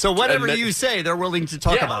so whatever you say, they're willing to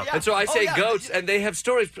talk about. And so I say goats, and they have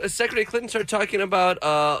stories. Secretary Clinton started talking about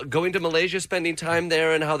going to Malaysia, spending time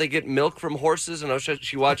there, and how they get milk from horses. And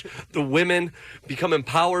she watched the women become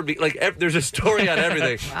empowered. There's a story on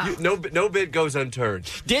everything. Wow. No bit goes unturned.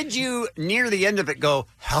 Did you, near the end of it, go,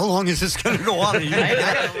 how long is this going to go on?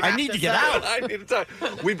 I need to get out. I need to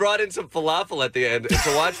talk. We brought in some falafel at the end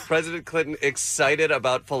to watch President Clinton excited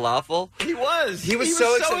about falafel. He was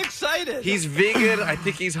so excited. He's vegan. I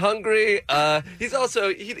think he's hungry. He's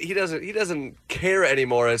also he doesn't care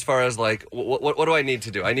anymore as far as like what do I need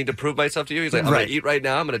to do? I need to prove myself to you. He's like, I'm going to eat right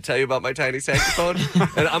now. I'm going to tell you about my tiny saxophone,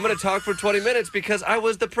 and I'm going to talk for 20 minutes because I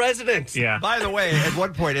was the president. Yeah. By the way, at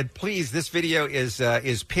one point, and please, this video is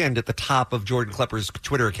pinned at the top of Jordan Klepper's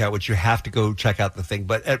Twitter account, which you have to go check out the thing.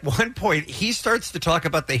 But at one point, he starts to talk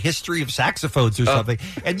about the history of saxophones or something,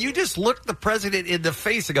 and you just look the president in the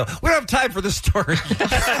face and go, "We don't have time for this story."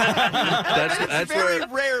 That's very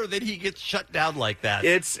rare that he gets shut down like that.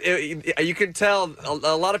 You can tell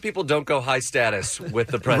a lot of people don't go high status with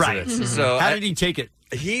the president. Right. So how did he take it?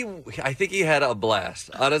 I think he had a blast.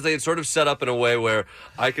 Honestly, it's sort of set up in a way where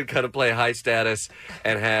I could kind of play high status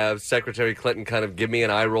and have Secretary Clinton kind of give me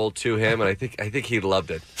an eye roll to him, and I think he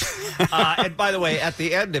loved it. And by the way, at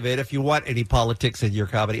the end of it, if you want any politics in your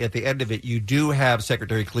comedy, at the end of it, you do have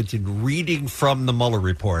Secretary Clinton reading from the Mueller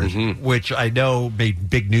report, which I know made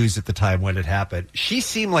big news at the time when it happened. She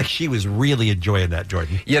seemed like she was really enjoying that,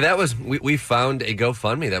 Jordan. Yeah, that was we found a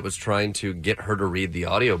GoFundMe that was trying to get her to read the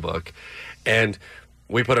audiobook, and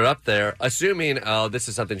we put it up there, assuming, this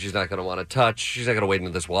is something she's not going to want to touch. She's not going to wade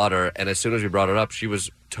into this water. And as soon as we brought it up, she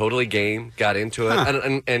was totally game, got into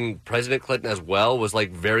it. And President Clinton as well was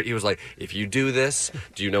like he was like, if you do this,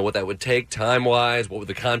 do you know what that would take time-wise? What would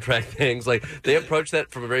the contract things? Like, they approached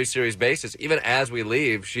that from a very serious basis. Even as we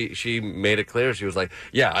leave, she made it clear. She was like,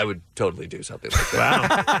 yeah, I would totally do something like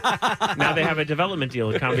that. Wow. Now they have a development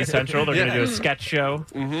deal at Comedy Central. They're going to do a sketch show,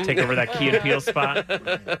 take over that Key and Peele spot.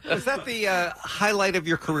 Was that the highlight of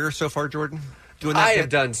your career so far, Jordan? I have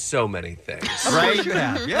done so many things. Right? You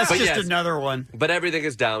have. Yeah. That's just another one. But everything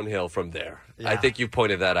is downhill from there. Yeah. I think you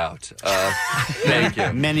pointed that out. Thank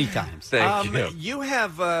you. Many times. Thank you. You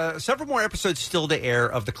have several more episodes still to air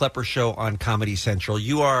of the Klepper Show on Comedy Central.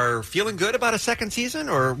 You are feeling good about a second season,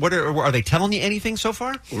 or what? Are they telling you anything so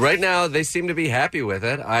far? Right now, they seem to be happy with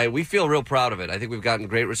it. We feel real proud of it. I think we've gotten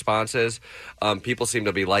great responses. People seem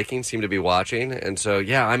to be liking, seem to be watching, and so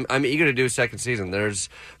yeah, I'm eager to do a second season. There's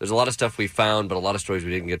a lot of stuff we found, but a lot of stories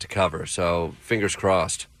we didn't get to cover. So fingers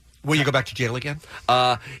crossed. Will you go back to jail again?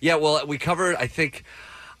 Yeah, well, we covered, I think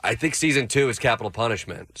season 2 is capital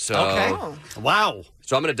punishment. So, okay. Wow.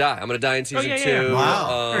 So I'm going to die. I'm going to die in season 2.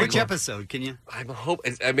 Wow. Which episode? Can you?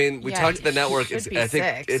 We talked to the network. Should be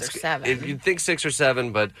 6 or 7. You'd think 6 or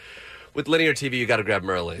 7, but with linear TV, you got to grab them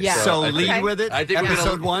early. Yeah. So I lead think- with it? I think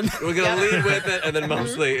Episode one? We're going to lead with it, and then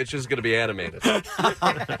mostly it's just going to be animated.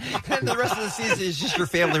 And the rest of the season is just your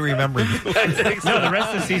family remembering. No, the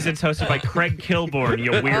rest of the season's hosted by Craig Kilborn,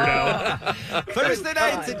 you weirdo. Thursday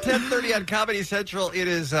nights at 10:30 on Comedy Central. It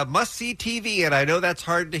is must-see TV, and I know that's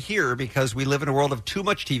hard to hear because we live in a world of too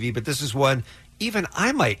much TV, but this is one even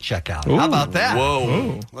I might check out. How about that?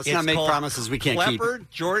 Whoa. Let's not make promises we can't keep. Klepper,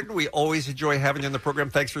 Jordan, we always enjoy having you on the program.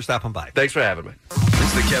 Thanks for stopping by. Thanks for having me.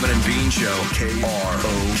 It's the Kevin and Bean Show.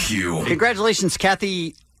 KROQ. Congratulations,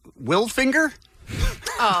 Kathy Willfinger.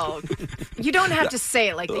 Oh, you don't have to say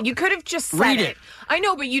it like that. You could have just said Read it. I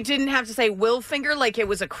know, but you didn't have to say Willfinger like it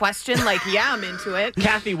was a question. Like, yeah, I'm into it.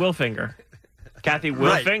 Kathy Willfinger. Kathy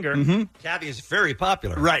Willfinger. Right. Mm-hmm. Kathy is very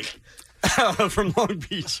popular. Right. From Long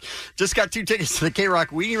Beach. Just got 2 tickets to the K-Rock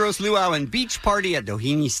Weenie Roast Luau and Beach Party at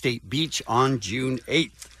Doheny State Beach on June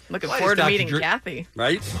 8th. Looking forward to meeting Kathy.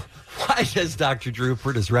 Right? Why does Dr. Drew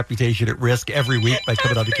put his reputation at risk every week by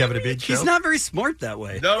coming on the Kevin and Bean Show? He's not very smart that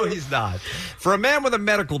way. No, he's not. For a man with a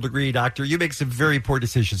medical degree, Doctor, you make some very poor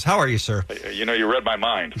decisions. How are you, sir? You know, you read my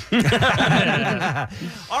mind.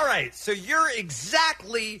 All right, so you're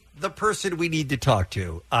exactly the person we need to talk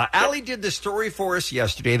to. Allie did the story for us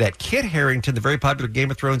yesterday that Kit Harington, the very popular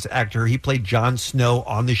Game of Thrones actor, he played Jon Snow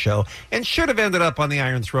on the show and should have ended up on the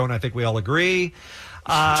Iron Throne. I think we all agree.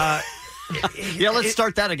 Yeah, let's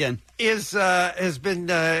start that again. Has been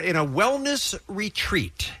in a wellness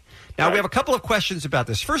retreat. Now we have a couple of questions about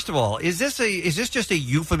this. First of all, is this just a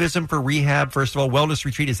euphemism for rehab? First of all, wellness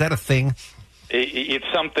retreat, is that a thing? It's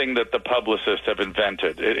something that the publicists have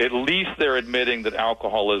invented. At least they're admitting that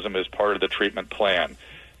alcoholism is part of the treatment plan.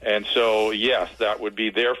 And so, yes, that would be.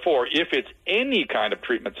 Therefore, if it's any kind of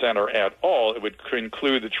treatment center at all, it would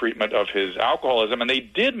include the treatment of his alcoholism. And they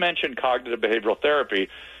did mention cognitive behavioral therapy,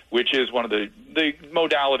 which is one of the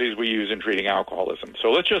modalities we use in treating alcoholism. So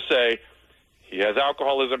let's just say he has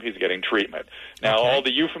alcoholism, he's getting treatment. Now, all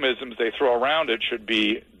the euphemisms they throw around it should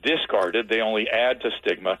be discarded. They only add to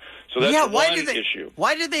stigma. So that's one issue.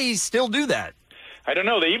 Why do they still do that? I don't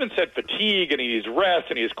know. They even said fatigue, and he needs rest,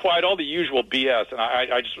 and he needs quiet, all the usual BS, and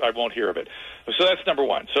I won't hear of it. So that's number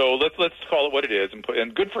one. So let's call it what it is, and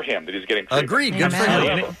good for him that he's getting treatment. Agreed. Good for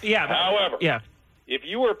him. However, if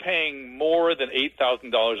you are paying more than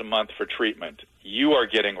 $8,000 a month for treatment, you are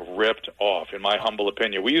getting ripped off, in my humble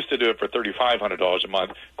opinion. We used to do it for $3,500 a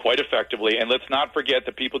month quite effectively, and let's not forget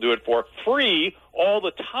that people do it for free all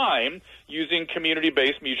the time using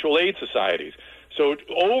community-based mutual aid societies. So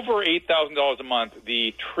over $8,000 a month,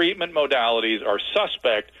 the treatment modalities are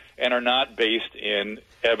suspect and are not based in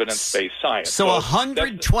evidence-based science. So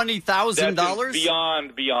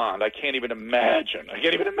 $120,000? Beyond. I can't even imagine.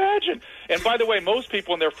 And by the way, most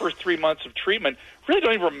people in their first 3 months of treatment really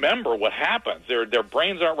don't even remember what happens. Their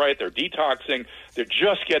brains aren't right. They're detoxing. They're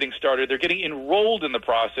just getting started. They're getting enrolled in the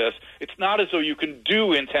process. It's not as though you can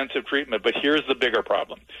do intensive treatment, but here's the bigger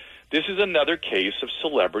problem. This is another case of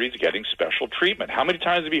celebrities getting special treatment. How many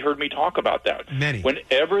times have you heard me talk about that? Many.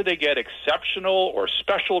 Whenever they get exceptional or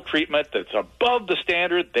special treatment that's above the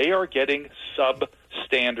standard, they are getting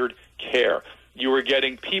substandard care. You are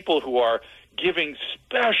getting people who are giving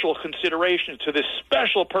special consideration to this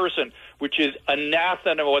special person, which is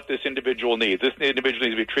anathema what this individual needs. This individual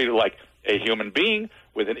needs to be treated like a human being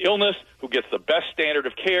with an illness who gets the best standard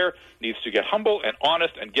of care, needs to get humble and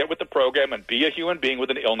honest and get with the program and be a human being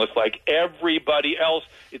with an illness like everybody else.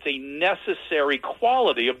 It's a necessary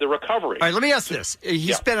quality of the recovery. All right, let me ask this.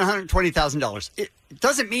 He spent $120,000. It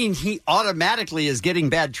doesn't mean he automatically is getting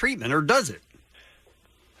bad treatment, or does it?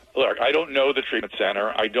 Look, I don't know the treatment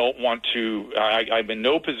center. I don't want to. I'm in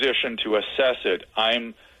no position to assess it.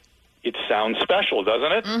 It sounds special,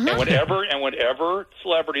 doesn't it? Mm-hmm. And whenever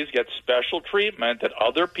celebrities get special treatment that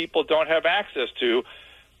other people don't have access to,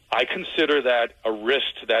 I consider that a risk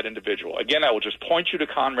to that individual. Again, I will just point you to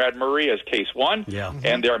Conrad Murray as case one. Yeah.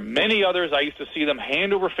 And there are many others. I used to see them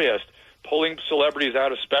hand over fist pulling celebrities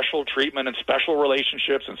out of special treatment and special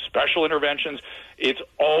relationships and special interventions. It's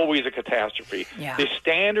always a catastrophe. Yeah. The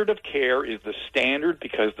standard of care is the standard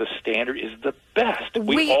because the standard is the best.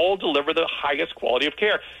 We all deliver the highest quality of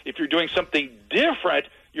care. If you're doing something different,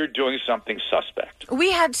 you're doing something suspect.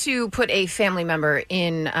 We had to put a family member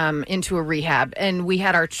into a rehab, and we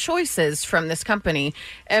had our choices from this company.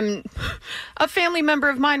 And a family member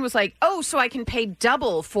of mine was like, "Oh, so I can pay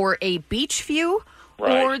double for a beach view?"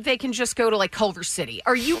 Right. Or they can just go to like Culver City.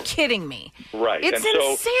 Are you kidding me? Right. It's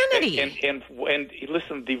insanity. And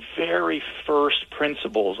listen, the very first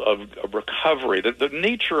principles of recovery, the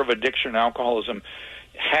nature of addiction and alcoholism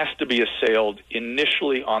has to be assailed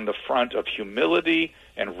initially on the front of humility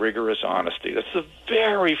and rigorous honesty. That's the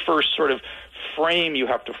very first sort of frame you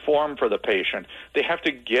have to form for the patient. They have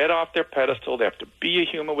to get off their pedestal. They have to be a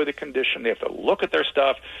human with a condition. They have to look at their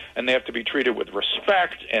stuff, and they have to be treated with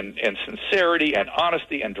respect and sincerity and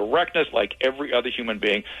honesty and directness like every other human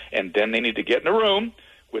being. And then they need to get in a room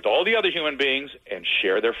with all the other human beings and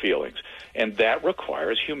share their feelings. And that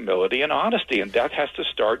requires humility and honesty, and that has to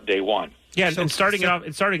start day one. Yeah, and starting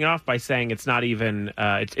off by saying it's not even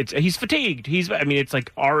he's fatigued. It's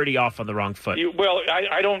like already off on the wrong foot. Well,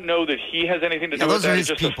 I don't know that he has anything to do with that. It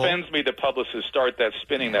just offends me that publicists start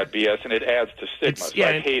spinning that BS, and it adds to stigma.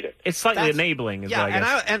 I hate it. It's slightly enabling.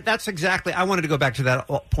 And that's exactly. I wanted to go back to that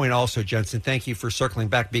point also, Jensen. Thank you for circling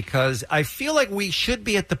back, because I feel like we should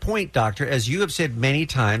be at the point, Doctor, as you have said many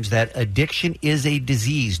times, that addiction is a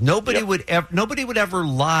disease. Nobody would ever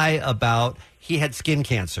lie about he had skin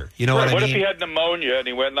cancer. You know what I mean? What if he had pneumonia and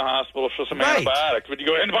he went in the hospital for some antibiotics? Would you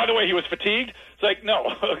go, and by the way, he was fatigued? It's like,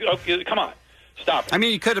 no. Okay, come on. Stop it. I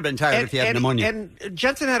mean, he could have been tired if he had pneumonia. And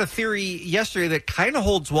Jensen had a theory yesterday that kind of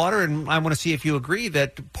holds water, and I want to see if you agree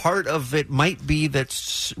that part of it might be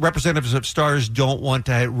that representatives of Stars don't want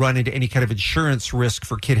to run into any kind of insurance risk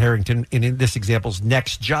for Kit Harington in this example's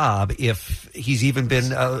next job if he's even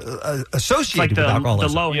been associated with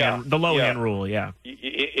alcoholism. The low hand rule, yeah.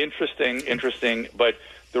 Interesting. But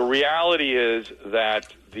the reality is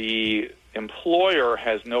that the employer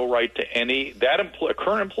has no right to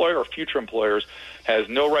current employer or future employers has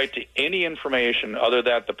no right to any information other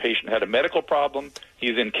than the patient had a medical problem,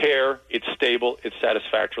 he's in care, it's stable, it's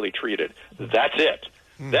satisfactorily treated. That's it.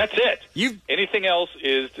 That's it. Anything else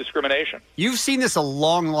is discrimination. You've seen this a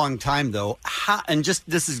long, long time, though.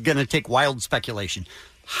 This is going to take wild speculation.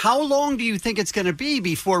 How long do you think it's going to be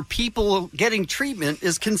before people getting treatment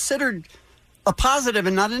is considered a positive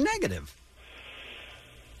and not a negative?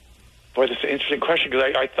 Boy, that's an interesting question,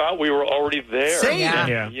 because I thought we were already there. Same.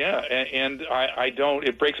 Yeah. And I don't.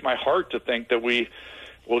 It breaks my heart to think that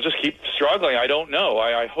we'll just keep struggling. I don't know.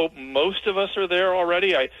 I hope most of us are there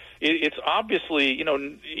already. It's obviously,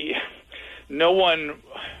 no one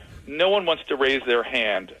wants to raise their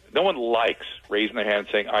hand. No one likes raising their hand and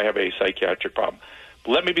saying, I have a psychiatric problem.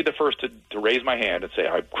 But let me be the first to raise my hand and say,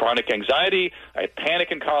 I have chronic anxiety, I had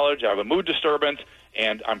panic in college, I have a mood disturbance,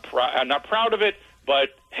 and I'm not proud of it. But,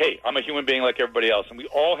 hey, I'm a human being like everybody else, and we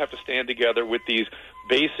all have to stand together with these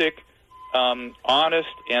basic, honest,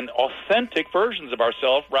 and authentic versions of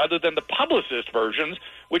ourselves rather than the publicist versions,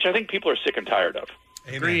 which I think people are sick and tired of.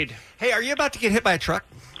 Agreed. Hey, are you about to get hit by a truck?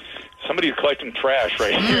 Somebody's collecting trash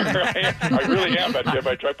right here. I really am about to get hit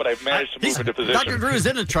by a truck, but I've managed to move into position. Dr. Drew's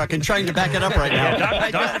in a truck and trying to back it up right now.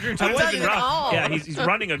 Dr. Drew, he's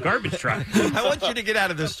running a garbage truck. I want you to get out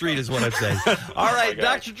of the street is what I'm saying. All right,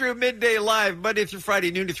 Dr. Drew, Midday Live, Monday through Friday,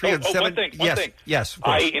 noon to 3 on 7. One thing. Yes, of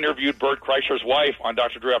course. I interviewed Bert Kreischer's wife on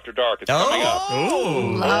Dr. Drew After Dark. It's coming up.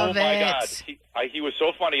 Love my it. God. He was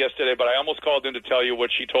so funny yesterday, but I almost called in to tell you what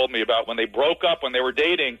she told me about when they broke up, when they were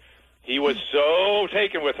dating. He was so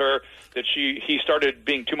taken with her that he started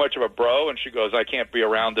being too much of a bro, and she goes, I can't be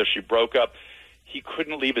around this. She broke up. He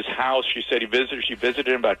couldn't leave his house. She said she visited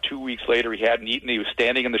him about 2 weeks later. He hadn't eaten. He was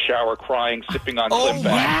standing in the shower crying, sipping on Slim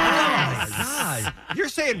Fast. Oh, my God. You're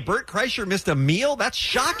saying Bert Kreischer missed a meal? That's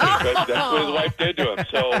shocking. That's what his wife did to him.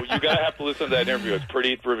 So you got to have to listen to that interview. It's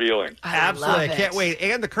pretty revealing. Absolutely. I can't wait.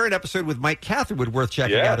 And the current episode with Mike Catherwood worth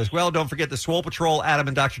checking out as well. Don't forget the Swole Patrol, Adam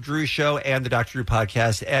and Dr. Drew show, and the Dr. Drew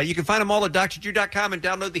podcast. You can find them all at drdrew.com and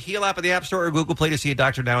download the Heal app at the App Store or Google Play to see a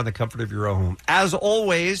doctor now in the comfort of your own home. As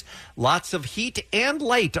always, lots of heat and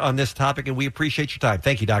light on this topic, and we appreciate your time.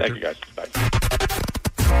 Thank you, Doctor. Thank you, guys. Bye.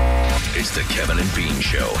 It's the Kevin and Bean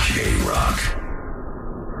Show. K-Rock.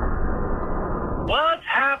 What's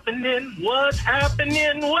happening? What's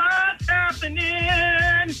happening? What's happening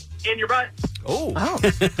in your butt? Oh,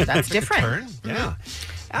 that's different. Turn. Yeah.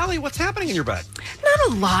 Allie, what's happening in your butt? Not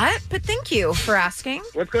a lot, but thank you for asking.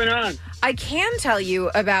 What's going on? I can tell you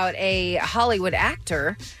about a Hollywood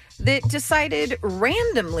actor that decided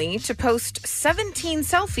randomly to post 17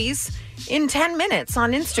 selfies in 10 minutes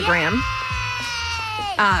on Instagram.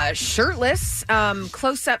 Shirtless,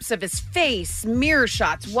 close-ups of his face, mirror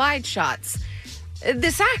shots, wide shots.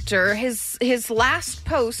 This actor, his last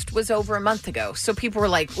post was over a month ago, so people were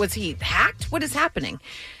like, was he hacked? What is happening?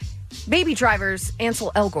 Baby Driver's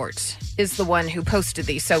Ansel Elgort is the one who posted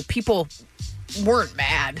these, so people weren't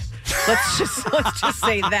mad. Let's just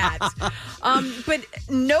say that. But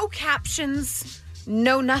no captions,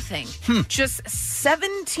 no nothing. Just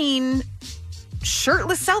 17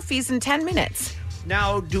 shirtless selfies in 10 minutes.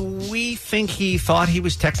 Now, do we think he thought he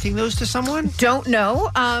was texting those to someone? Don't know.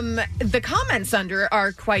 The comments under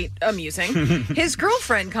are quite amusing. His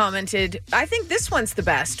girlfriend commented, I think this one's the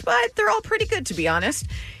best, but they're all pretty good, to be honest.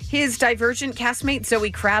 His Divergent castmate,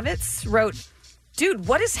 Zoe Kravitz, wrote, dude,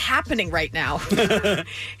 what is happening right now?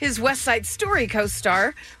 His West Side Story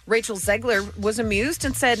co-star, Rachel Zegler, was amused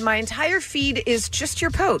and said, my entire feed is just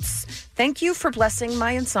your posts. Thank you for blessing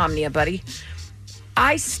my insomnia, buddy.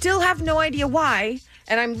 I still have no idea why.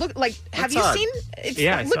 And I'm have you seen?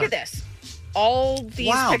 Look at this. All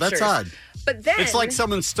these pictures. That's odd. But then it's like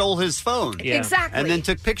someone stole his phone. Yeah. Exactly. And then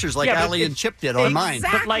took pictures like Allie and Chip did on mine.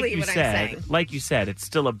 But like you said, it's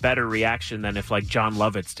still a better reaction than if like John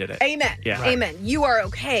Lovitz did it. Amen. Yeah. Amen. You are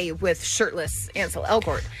okay with shirtless Ansel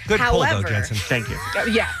Elgort. Good However, pull, though, Jensen. Thank you.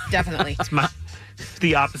 Yeah, definitely. It's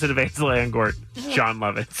the opposite of Ansel Elgort, John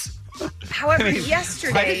Lovitz. However,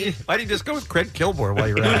 yesterday... Why didn't you just go with Craig Kilborn while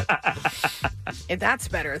you were at it? That's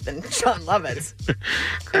better than John Lovitz.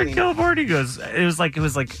 Craig Kilborn, he goes, it was like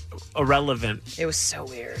irrelevant. It was so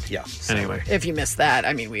weird. Yeah. So Anyway. if you missed that,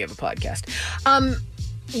 I mean, we have a podcast.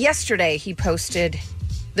 Yesterday, he posted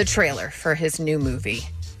the trailer for his new movie,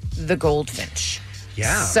 The Goldfinch.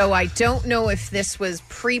 Yeah. So I don't know if this was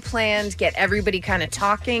pre-planned, get everybody kind of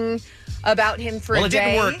talking about him for a day. Well, it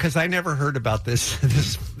didn't work because I never heard about this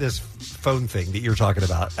phone thing that you're talking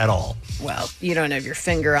about at all. Well, you don't have your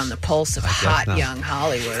finger on the pulse of hot not. young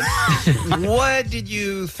Hollywood. What did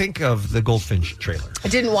you think of the Goldfinch trailer? I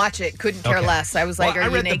didn't watch it. Couldn't care less. I was like, Well, I are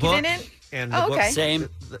you read the naked book, in it? And the book, Same.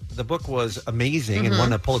 The book was amazing and Mhm.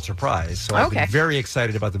 won a Pulitzer Prize. So I've been very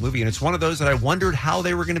excited about the movie. And it's one of those that I wondered how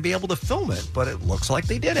they were going to be able to film it, but it looks like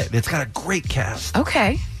they did it. It's got a great cast.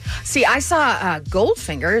 Okay. See, I saw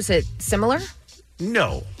Goldfinger. Is it similar?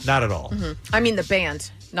 No, not at all. Mhm. I mean the band,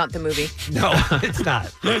 not the movie. No, it's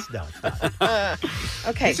not. It's not.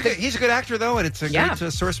 Okay. He's a good actor, though, and it's a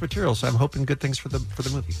great source material. So I'm hoping good things for the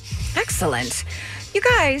movie. Excellent. You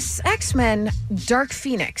guys, X-Men Dark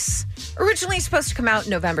Phoenix, originally supposed to come out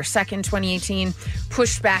November 2nd, 2018,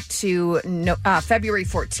 pushed back to February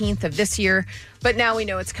 14th of this year, but now we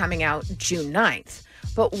know it's coming out June 9th.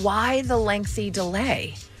 But why the lengthy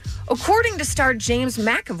delay? According to star James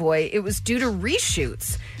McAvoy, it was due to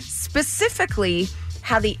reshoots, specifically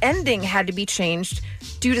how the ending had to be changed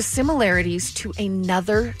due to similarities to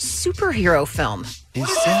another superhero film. What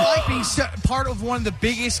is it like being part of one of the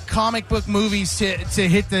biggest comic book movies to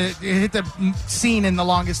hit the scene in the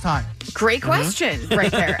longest time? Great question right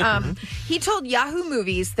there. He told Yahoo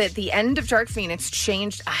Movies that the end of Dark Phoenix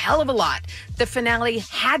changed a hell of a lot. The finale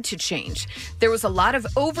had to change. There was a lot of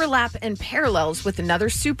overlap and parallels with another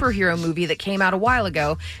superhero movie that came out a while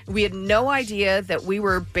ago. We had no idea that we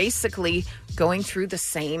were basically going through the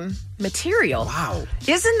same material. Wow.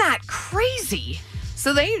 Isn't that crazy?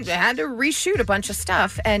 So they had to reshoot a bunch of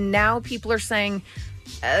stuff, and now people are saying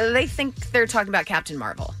they think they're talking about Captain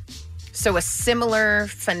Marvel. So a similar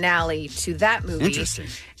finale to that movie. Interesting.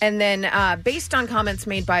 And then based on comments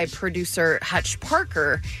made by producer Hutch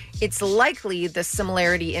Parker, it's likely the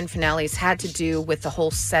similarity in finales had to do with the whole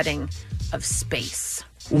setting of space.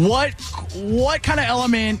 What kind of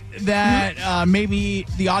element that maybe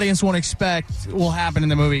the audience won't expect will happen in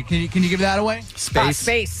the movie? Can you give that away?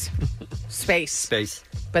 Space.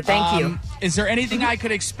 But thank you. Is there anything I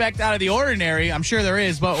could expect out of the ordinary? I'm sure there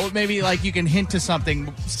is, but maybe like you can hint to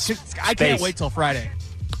something. I can't wait till Friday.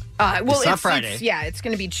 Well, not Friday. It's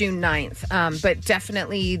going to be June 9th, but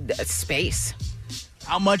definitely space.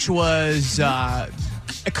 How much was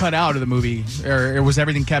cut out of the movie, or was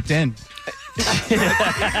everything kept in?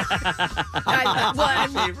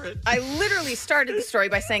 I literally started the story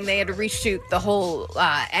by saying they had to reshoot the whole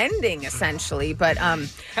ending, essentially. But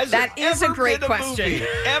that is a great question.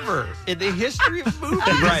 Ever in the history of movies,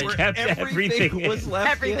 Right. where Kept everything everything was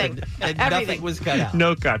left in and nothing was cut out.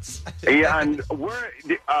 No cuts. Yeah, and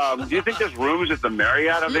do you think there's rooms at the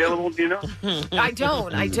Marriott available? Do you know? I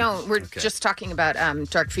don't. We're just talking about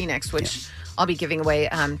Dark Phoenix, which I'll be giving away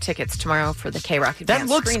tickets tomorrow for the K-Rock That Advanced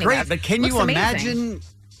looks screening great, of. but can Looks you amazing. imagine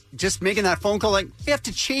just making that phone call? Like, we have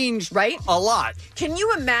to change a lot. Can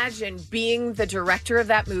you imagine being the director of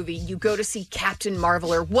that movie? You go to see Captain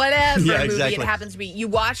Marvel or whatever Yeah, movie exactly. it happens to be. You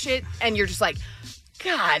watch it and you're just like,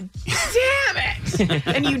 God damn it.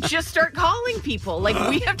 And you just start calling people. Like,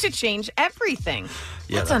 we have to change everything.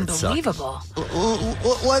 Yeah, That's that would suck. unbelievable.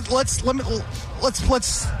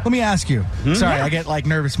 Let me ask you. Hmm? Sorry, Yeah. I get like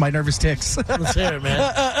nervous. My nervous ticks. Let's hear it,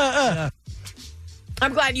 man.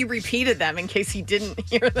 I'm glad you repeated them in case he didn't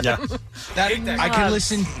hear them. I can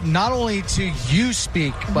listen not only to you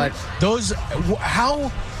speak, but those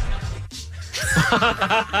how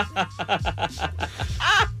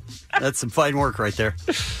That's some fine work right there.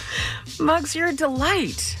 Muggs, you're a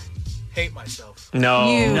delight. Hate myself.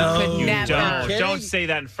 No, You no, could you never. don't. Kidding? Don't say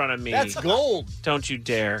that in front of me. That's gold. Don't you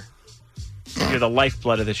dare. You're the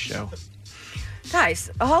lifeblood of this show. Guys,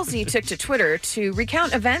 Halsey took to Twitter to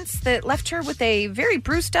recount events that left her with a very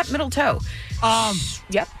bruised up middle toe.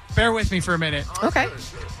 Yep. Bear with me for a minute. Okay.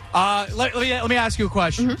 Let me ask you a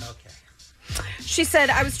question. She said,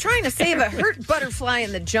 I was trying to save a hurt butterfly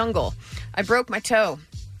in the jungle. I broke my toe.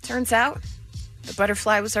 Turns out, the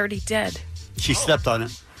butterfly was already dead. She stepped on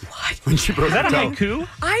it. What? When she broke Is that her a toe. haiku?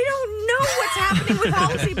 I don't know what's happening with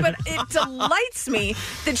Halsey, but it delights me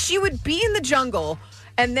that she would be in the jungle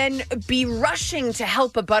and then be rushing to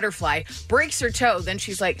help a butterfly, breaks her toe, then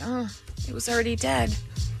she's like, oh, it was already dead.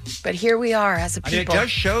 But here we are as a I mean, people. it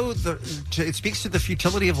does show it speaks to the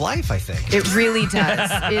futility of life, I think. It really does.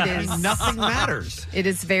 It is. Nothing matters. It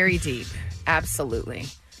is very deep. Absolutely.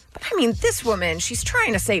 But I mean, this woman, she's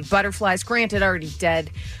trying to save butterflies, granted already dead.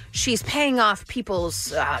 She's paying off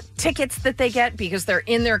people's tickets that they get because they're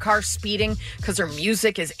in their car speeding because her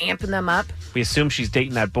music is amping them up. We assume she's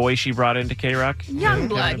dating that boy she brought into K-Rock.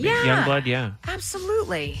 Youngblood, yeah. Youngblood, yeah.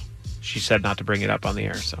 Absolutely. She said not to bring it up on the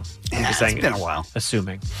air, so I'm just It's been a while.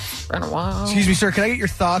 Assuming. Been a while. Excuse me, sir. Can I get your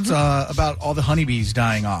thoughts about all the honeybees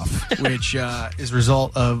dying off, which is a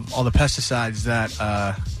result of all the pesticides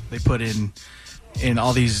that they put in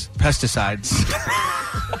all these pesticides?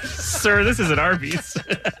 Sir, this is an Arby's.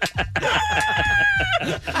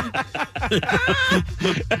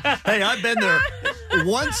 Hey, I've been there.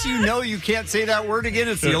 Once you know you can't say that word again,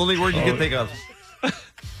 it's the only word you can think of.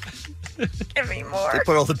 Give me more. They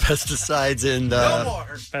put all the pesticides in. No more.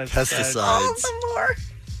 Pesticides. Oh, some more.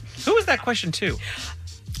 Who was that question to?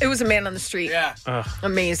 It was a man on the street. Yeah.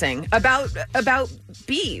 Amazing. About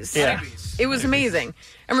bees. Yeah. It was amazing.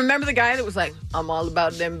 And remember the guy that was like, I'm all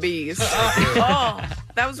about them bees. Oh,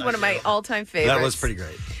 that was one of my all-time favorites. That was pretty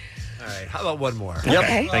great. All right, how about one more? Yep.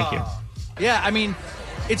 Okay. Thank you. Yeah, I mean,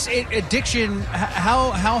 it's addiction.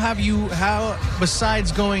 How have you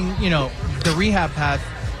besides going the rehab path?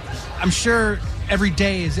 I'm sure every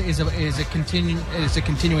day is a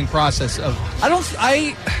continuing process of. I don't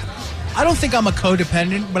think I'm a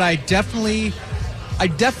codependent, but I definitely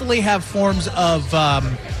have forms of.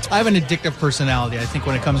 I have an addictive personality. I think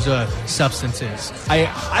when it comes to substances,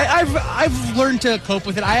 I've learned to cope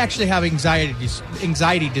with it. I actually have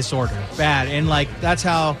anxiety disorder, bad, and that's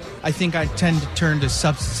how I think I tend to turn to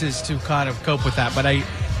substances to kind of cope with that. But I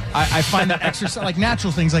find that exercise, like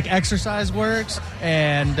natural things like exercise works,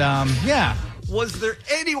 and yeah. Was there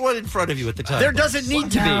anyone in front of you at the time? There doesn't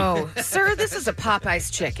need to be. No. Sir, this is a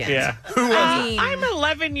Popeye's chicken. Yeah. Who was it? I'm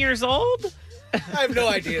 11 years old. I have no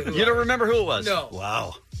idea. You don't remember who it was? No.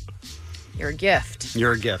 Wow. You're a gift.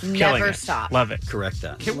 You're a gift. Killing Never it. stop. Love it. Correct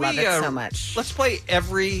that. Can Love we, it so much. Let's play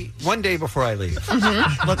one day before I leave.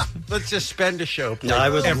 Let's just spend a show. No, I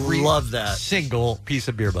would every love that. single piece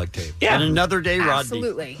of beer bug tape. Yeah. And another day, Rodney.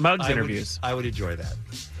 Absolutely. Mugs interviews. I would enjoy that.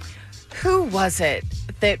 Who was it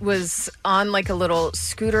that was on like a little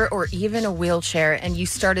scooter or even a wheelchair and you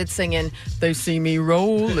started singing, They See Me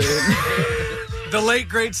Rolling? The late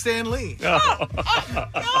great Stan Lee. God!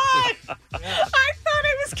 I thought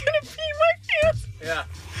I was going to pee my pants. Yeah.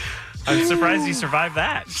 I'm surprised you survived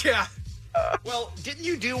that. Yeah. Well, didn't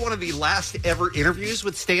you do one of the last ever interviews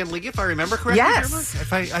with Stan Lee, if I remember correctly? Yes.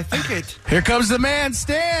 Jerma? I think it. Here comes the man,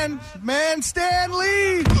 Stan. Man, Stan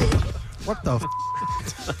Lee. What the?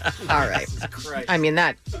 All right. I mean,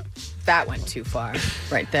 that went too far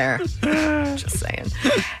right there. Just saying.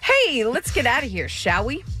 Hey, let's get out of here, shall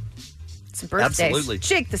we? Some birthdays. Absolutely.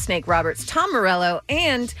 Jake the Snake Roberts, Tom Morello,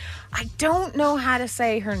 and I don't know how to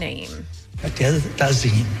say her name.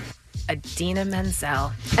 Dazine. Adina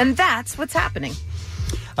Menzel. And that's what's happening.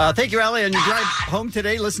 Thank you, Allie. On your drive home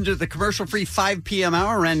today, listen to the commercial-free 5 p.m.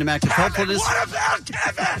 hour, random act of helpfulness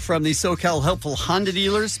from the SoCal Helpful Honda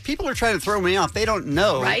dealers. People are trying to throw me off. They don't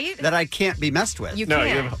know that I can't be messed with. You No, can't.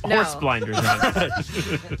 you have horse blinders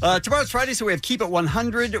on. Tomorrow's Friday, so we have Keep It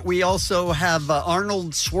 100. We also have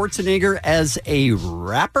Arnold Schwarzenegger as a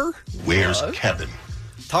rapper. Where's Kevin?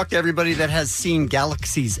 Talk to everybody that has seen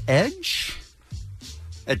Galaxy's Edge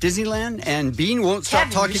at Disneyland, and Bean won't stop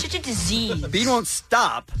talking. You're such a disease. Bean won't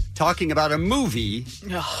stop talking about a movie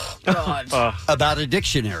Oh, God. about a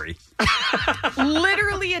dictionary,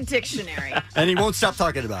 Literally a dictionary. and he won't stop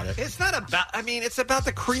talking about it. It's not about. I mean, it's about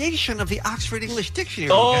the creation of the Oxford English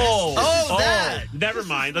Dictionary. Oh, that. Never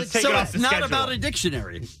mind. Let's take So it off it's the not schedule. about a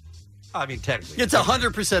dictionary. I mean, technically, It's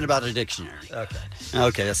 100% about a dictionary.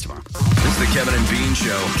 Okay, that's tomorrow. It's the Kevin and Bean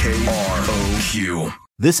Show. KROQ.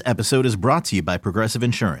 This episode is brought to you by Progressive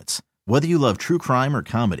Insurance. Whether you love true crime or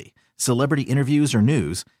comedy, celebrity interviews or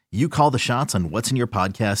news, You call the shots on what's in your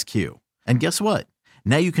podcast queue. And guess what?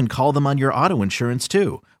 Now you can call them on your auto insurance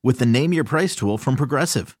too with the Name Your Price tool from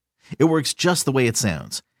Progressive. It works just the way it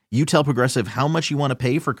sounds. You tell Progressive how much you want to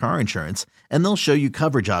pay for car insurance, and they'll show you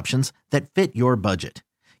coverage options that fit your budget.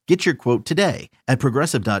 Get your quote today at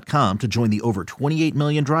Progressive.com to join the over 28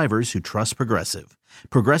 million drivers who trust Progressive.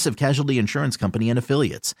 Progressive Casualty Insurance Company and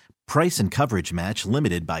Affiliates. Price and coverage match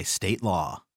limited by state law.